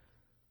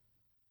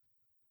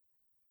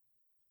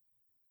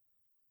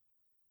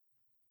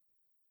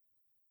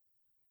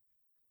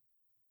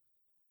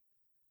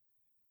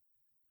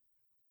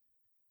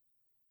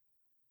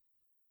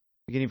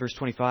 Beginning verse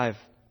 25.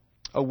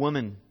 A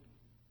woman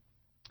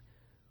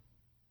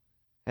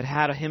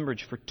had a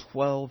hemorrhage for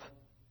 12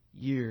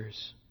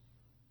 years.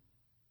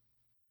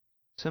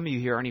 Some of you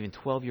here aren't even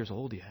 12 years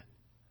old yet.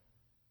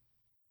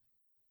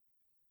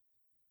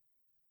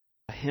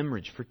 A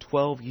hemorrhage for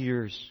 12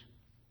 years.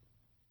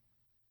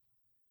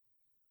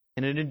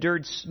 And it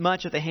endured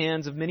much at the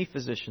hands of many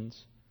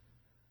physicians.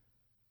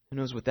 Who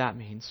knows what that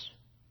means?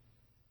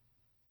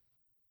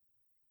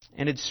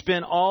 And had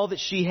spent all that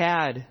she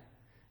had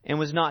and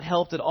was not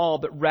helped at all,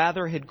 but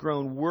rather had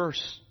grown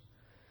worse.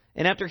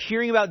 And after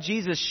hearing about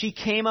Jesus, she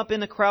came up in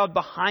the crowd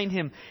behind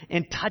Him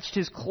and touched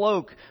His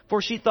cloak.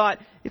 For she thought,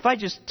 if I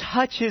just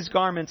touch His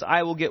garments,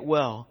 I will get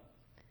well.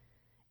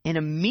 And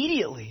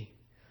immediately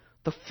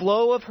the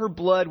flow of her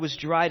blood was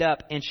dried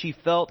up, and she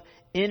felt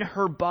in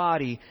her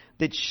body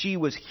that she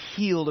was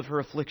healed of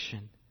her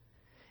affliction.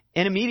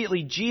 And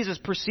immediately Jesus,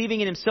 perceiving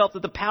in Himself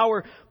that the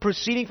power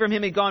proceeding from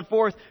Him had gone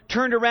forth,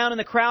 turned around in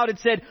the crowd and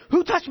said,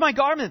 who touched my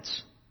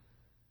garments?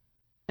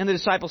 And the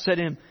disciples said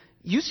to Him,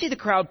 you see the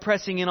crowd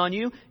pressing in on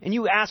you, and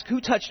you ask, who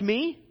touched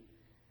me?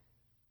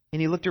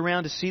 And he looked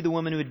around to see the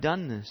woman who had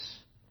done this.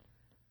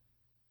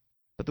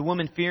 But the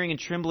woman, fearing and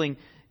trembling,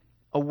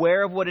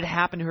 aware of what had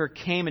happened to her,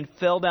 came and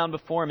fell down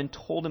before him and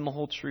told him the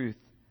whole truth.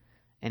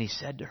 And he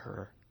said to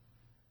her,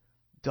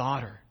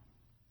 "Daughter,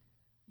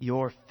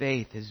 your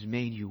faith has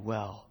made you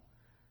well.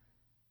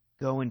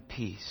 Go in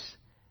peace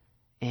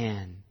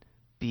and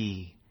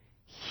be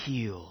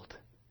healed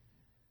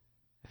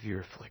of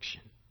your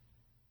affliction."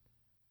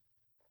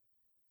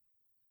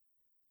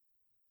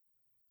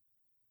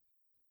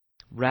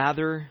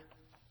 Rather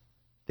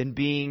than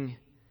being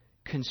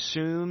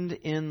consumed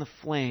in the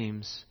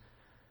flames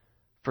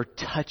for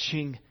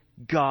touching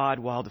God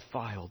while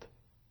defiled,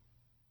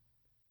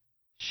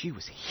 she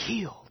was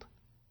healed.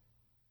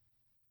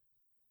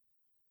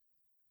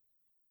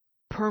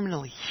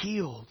 Permanently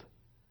healed.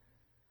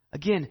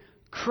 Again,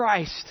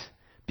 Christ,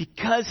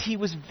 because he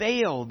was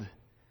veiled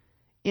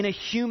in a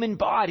human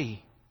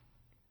body,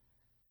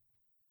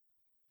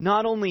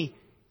 not only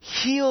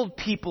healed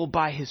people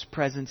by his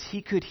presence,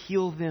 he could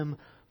heal them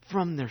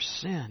from their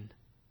sin.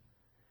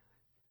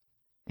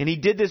 And he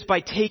did this by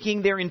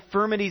taking their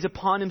infirmities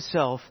upon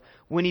himself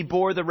when he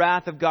bore the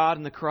wrath of God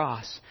on the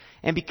cross.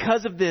 And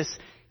because of this,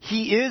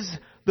 he is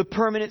the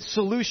permanent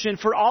solution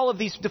for all of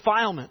these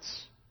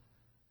defilements.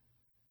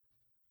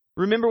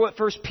 Remember what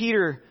 1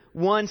 Peter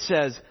 1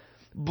 says,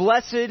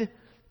 "Blessed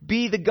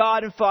be the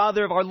God and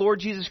Father of our Lord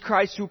Jesus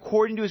Christ, who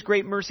according to his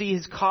great mercy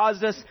has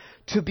caused us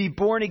to be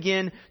born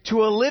again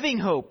to a living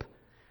hope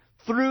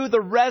through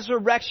the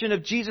resurrection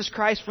of Jesus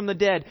Christ from the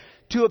dead,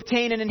 to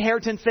obtain an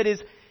inheritance that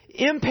is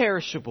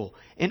imperishable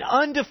and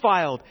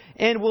undefiled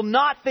and will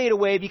not fade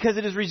away, because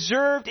it is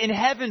reserved in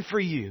heaven for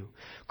you."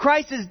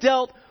 Christ has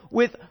dealt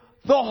with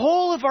the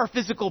whole of our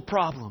physical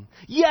problem.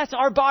 Yes,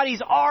 our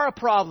bodies are a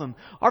problem.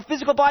 Our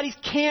physical bodies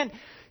can't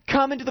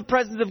come into the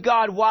presence of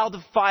God while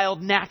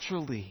defiled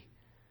naturally.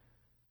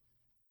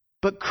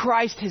 But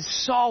Christ has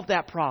solved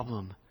that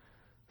problem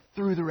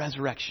through the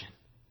resurrection.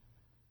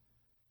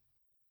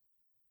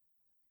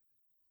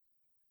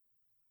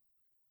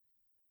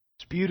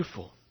 It's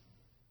beautiful.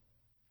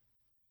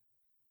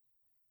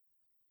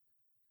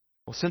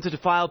 Well, since a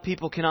defiled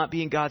people cannot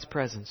be in God's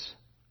presence,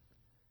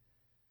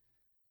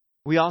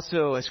 we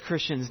also, as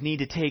Christians, need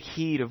to take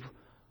heed of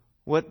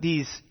what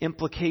these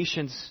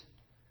implications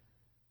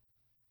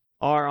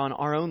are on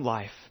our own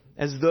life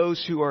as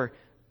those who are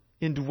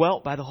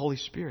indwelt by the Holy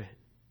Spirit.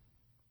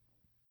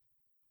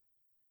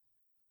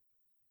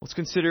 Let's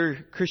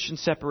consider Christian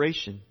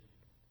separation.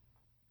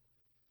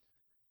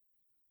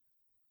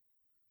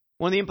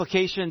 One of the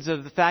implications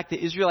of the fact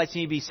that Israelites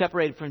need to be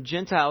separated from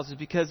Gentiles is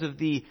because of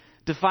the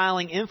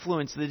defiling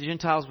influence that the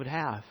Gentiles would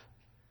have.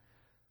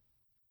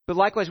 But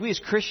likewise, we as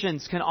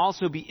Christians can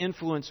also be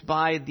influenced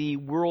by the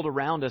world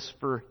around us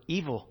for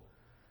evil.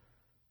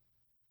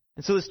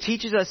 And so this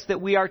teaches us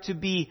that we are to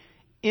be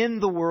in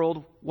the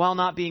world while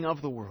not being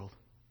of the world.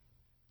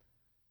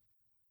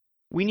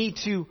 We need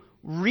to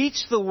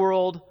reach the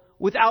world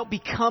without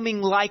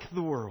becoming like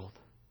the world.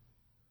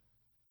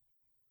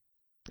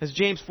 As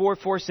James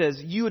 4:4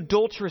 says, "You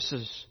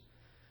adulteresses,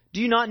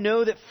 do you not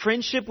know that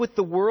friendship with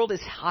the world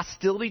is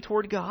hostility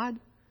toward God?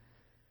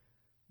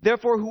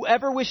 Therefore,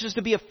 whoever wishes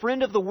to be a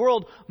friend of the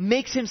world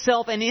makes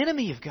himself an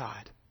enemy of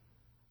God."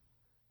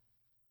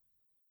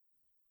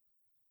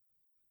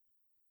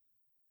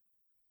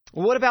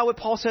 Well, what about what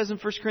Paul says in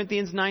 1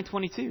 Corinthians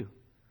 9:22?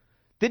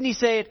 Didn't he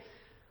say it?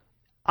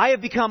 "I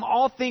have become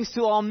all things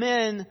to all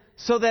men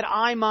so that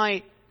I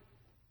might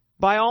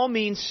by all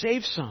means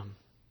save some."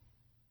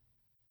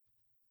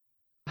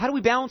 How do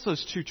we balance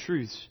those two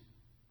truths?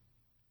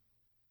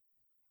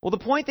 Well, the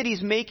point that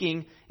he's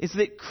making is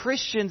that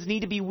Christians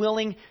need to be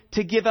willing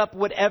to give up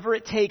whatever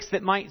it takes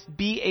that might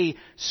be a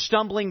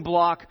stumbling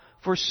block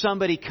for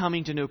somebody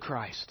coming to know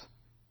Christ.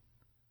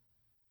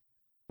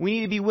 We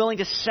need to be willing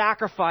to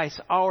sacrifice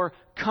our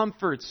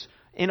comforts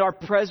and our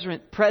preferences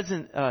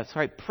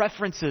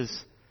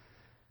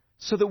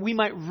so that we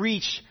might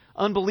reach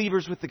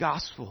unbelievers with the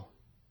gospel.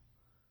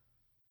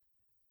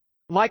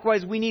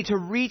 Likewise, we need to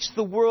reach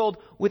the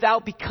world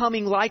without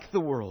becoming like the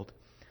world.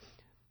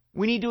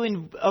 We need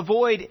to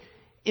avoid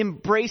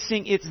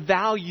embracing its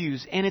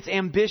values and its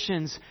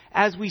ambitions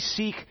as we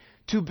seek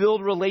to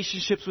build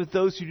relationships with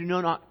those who do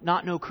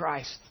not know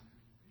Christ,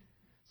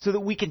 so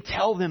that we can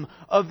tell them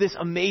of this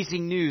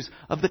amazing news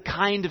of the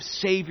kind of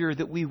Savior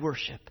that we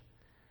worship,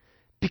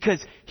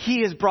 because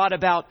He has brought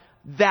about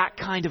that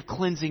kind of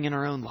cleansing in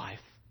our own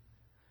life.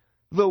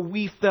 Though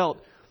we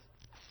felt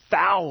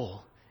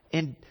foul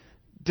and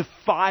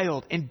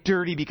defiled and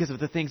dirty because of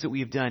the things that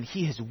we have done,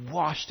 He has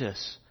washed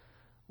us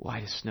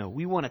white as snow.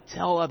 We want to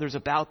tell others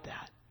about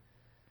that,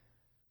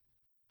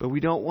 but we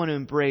don't want to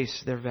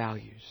embrace their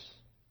values.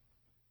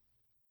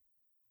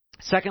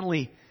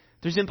 Secondly,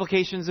 there's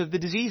implications of the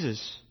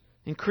diseases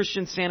in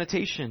Christian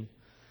sanitation.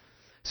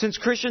 Since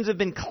Christians have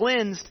been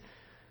cleansed,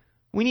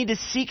 we need to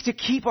seek to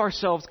keep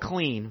ourselves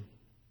clean.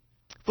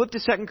 Flip to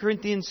 2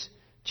 Corinthians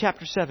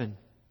chapter 7,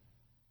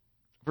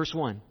 verse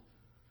 1.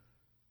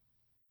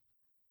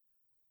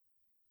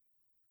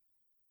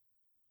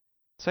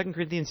 2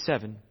 Corinthians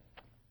 7.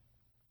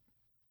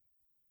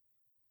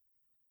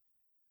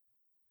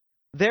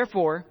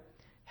 Therefore,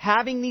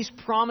 having these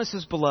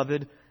promises,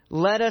 beloved,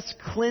 let us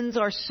cleanse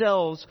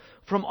ourselves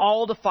from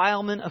all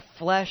defilement of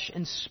flesh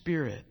and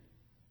spirit,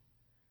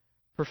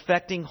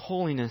 perfecting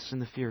holiness in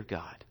the fear of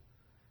God.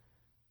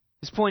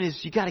 His point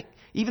is,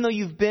 even though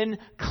you've been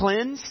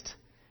cleansed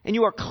and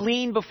you are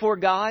clean before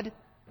God,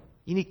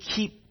 you need to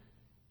keep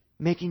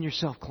making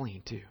yourself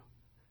clean too.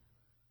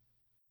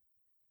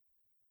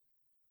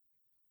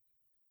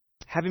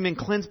 Having been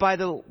cleansed by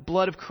the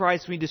blood of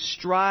Christ, we need to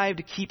strive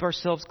to keep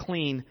ourselves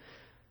clean,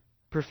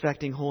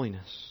 perfecting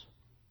holiness.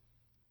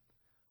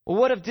 Well,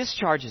 what of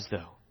discharges,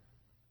 though?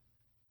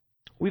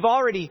 We've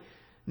already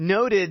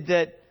noted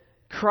that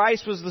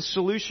Christ was the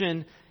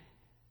solution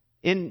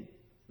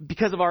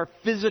because of our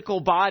physical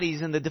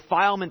bodies and the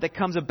defilement that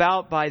comes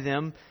about by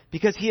them,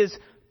 because He has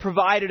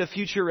provided a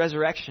future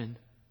resurrection.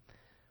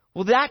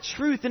 Well, that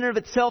truth in and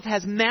of itself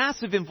has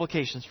massive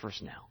implications for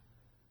us now.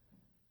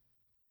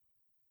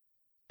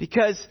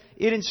 Because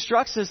it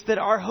instructs us that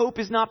our hope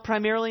is not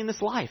primarily in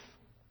this life.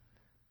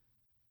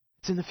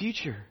 It's in the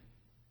future.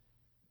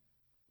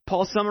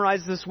 Paul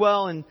summarizes this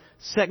well in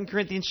 2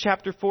 Corinthians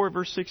chapter 4,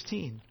 verse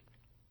 16.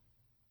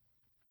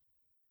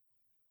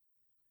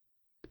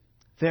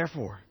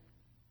 Therefore,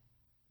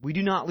 we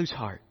do not lose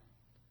heart.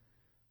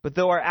 But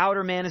though our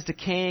outer man is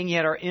decaying,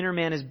 yet our inner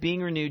man is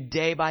being renewed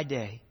day by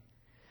day.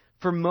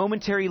 For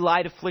momentary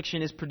light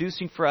affliction is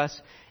producing for us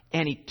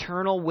an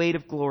eternal weight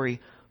of glory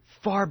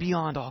far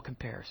beyond all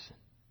comparison.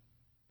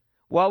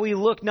 While we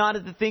look not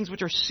at the things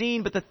which are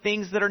seen, but the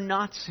things that are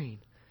not seen.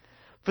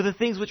 For the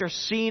things which are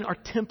seen are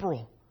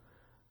temporal,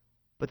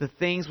 but the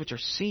things which are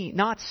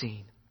not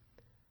seen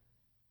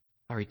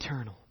are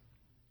eternal.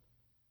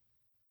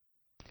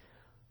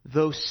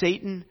 Though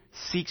Satan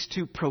seeks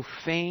to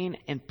profane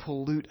and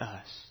pollute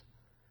us,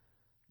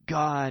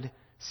 God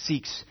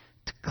seeks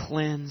to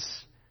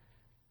cleanse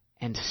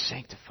and to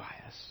sanctify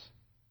us.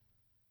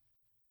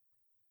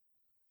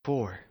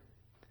 For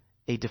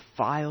a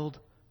defiled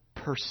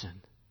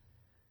person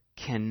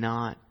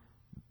cannot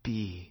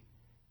be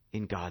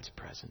in God's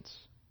presence.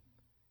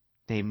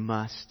 They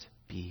must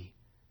be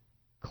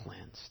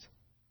cleansed.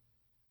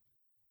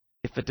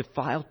 If a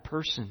defiled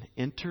person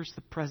enters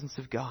the presence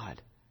of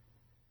God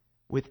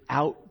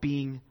without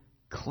being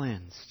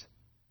cleansed,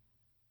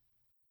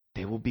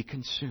 they will be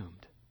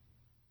consumed.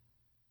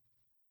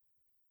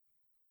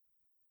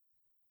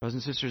 Brothers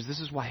and sisters,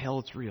 this is why hell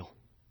is real.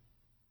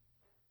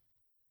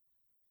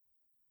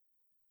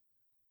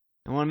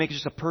 I want to make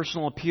just a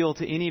personal appeal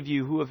to any of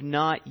you who have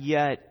not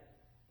yet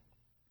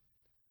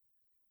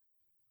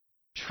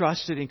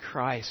trusted in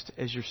Christ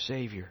as your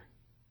Savior.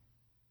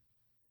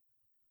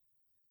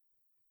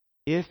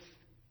 If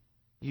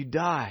you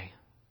die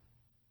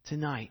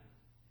tonight,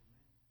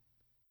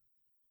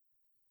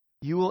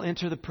 you will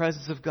enter the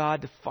presence of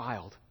God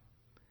defiled,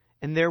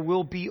 and there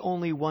will be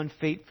only one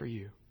fate for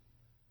you.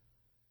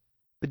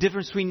 The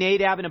difference between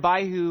Nadab and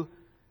Abihu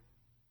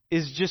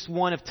is just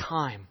one of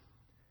time.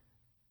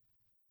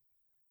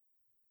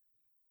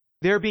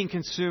 Their being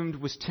consumed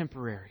was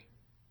temporary.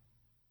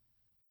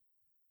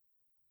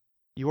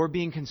 Your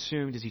being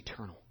consumed is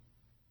eternal.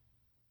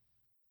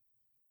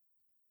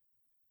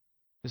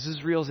 This is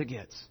as real as it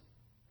gets.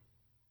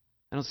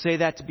 I don't say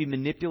that to be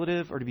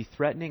manipulative or to be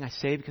threatening. I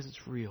say it because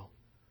it's real.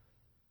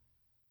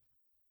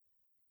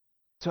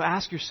 So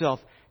ask yourself,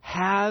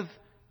 have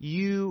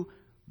you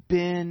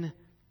been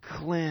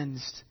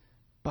cleansed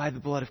by the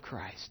blood of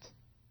Christ?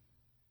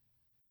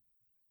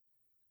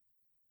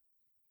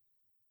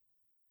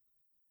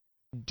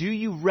 Do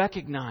you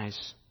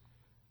recognize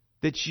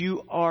that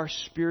you are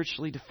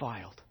spiritually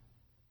defiled?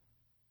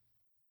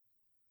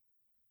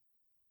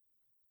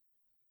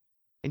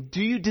 And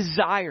do you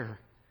desire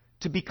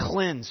to be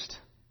cleansed?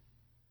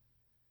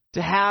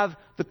 To have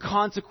the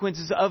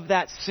consequences of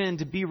that sin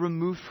to be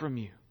removed from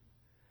you?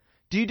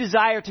 Do you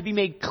desire to be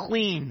made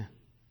clean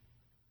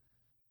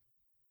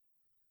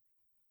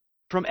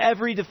from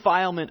every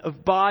defilement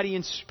of body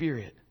and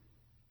spirit?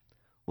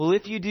 Well,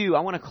 if you do,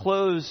 I want to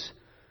close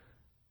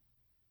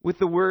with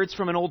the words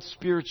from an old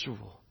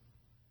spiritual.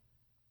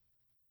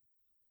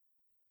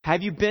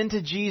 Have you been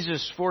to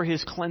Jesus for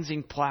His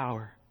cleansing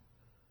power?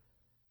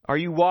 Are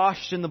you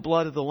washed in the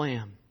blood of the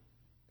Lamb?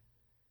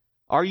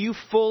 Are you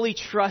fully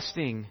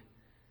trusting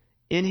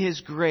in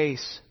His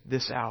grace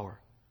this hour?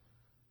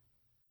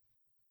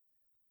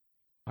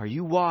 Are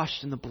you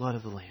washed in the blood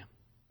of the Lamb?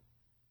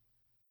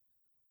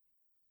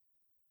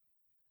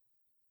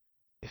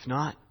 If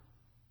not,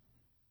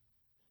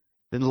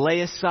 then lay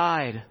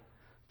aside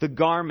the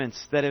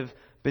garments that have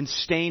been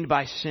stained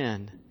by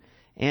sin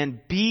and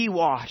be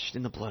washed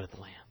in the blood of the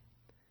Lamb.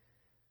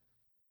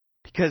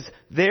 Because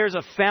there's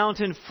a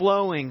fountain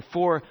flowing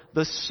for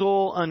the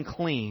soul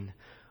unclean.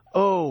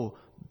 Oh,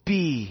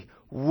 be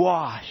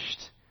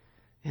washed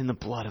in the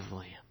blood of the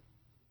Lamb.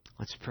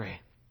 Let's pray.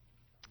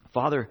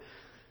 Father,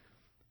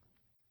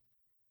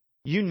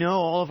 You know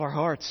all of our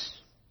hearts.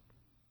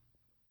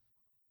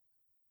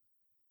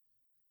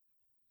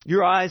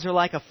 Your eyes are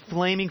like a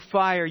flaming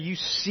fire. You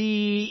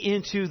see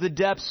into the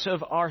depths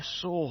of our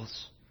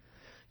souls.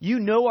 You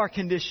know our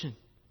condition.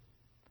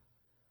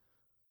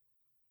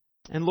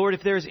 And Lord,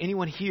 if there is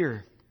anyone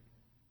here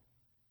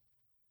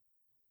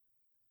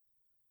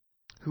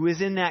who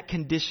is in that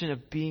condition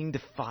of being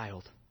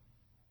defiled,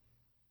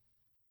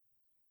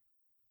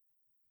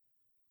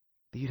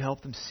 that you'd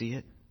help them see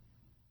it.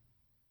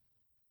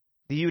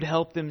 That you'd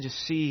help them to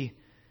see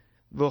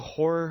the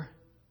horror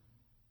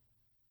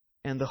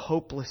and the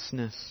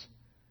hopelessness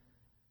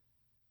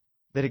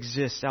that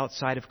exists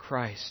outside of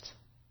Christ,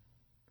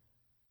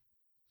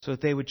 so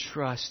that they would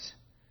trust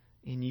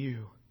in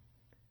you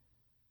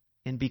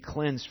and be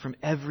cleansed from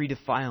every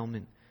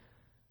defilement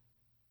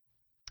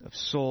of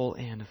soul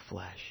and of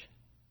flesh.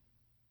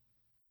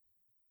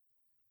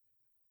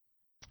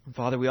 And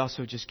Father, we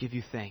also just give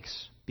you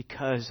thanks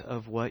because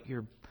of what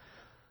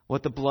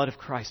the blood of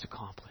Christ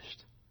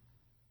accomplished.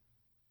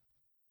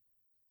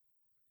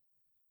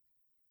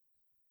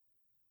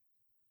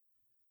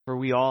 For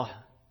we all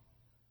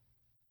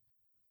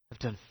have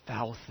done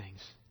foul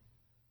things.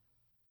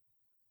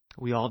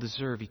 We all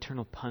deserve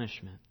eternal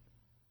punishment.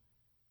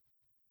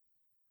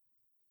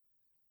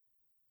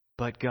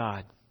 But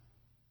God,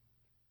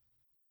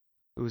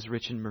 who is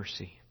rich in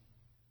mercy,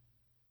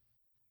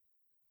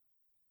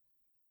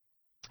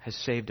 has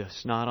saved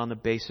us not on the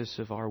basis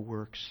of our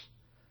works,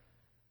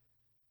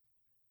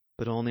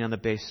 but only on the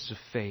basis of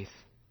faith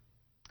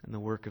in the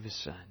work of His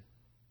Son.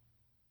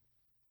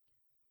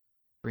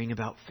 Bring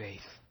about faith,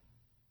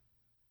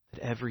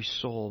 that every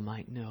soul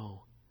might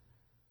know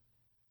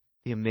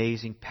the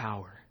amazing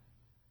power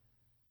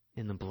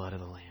in the blood of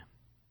the Lamb.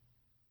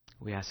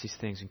 We ask these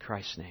things in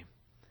Christ's name.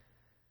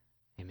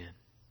 Amen.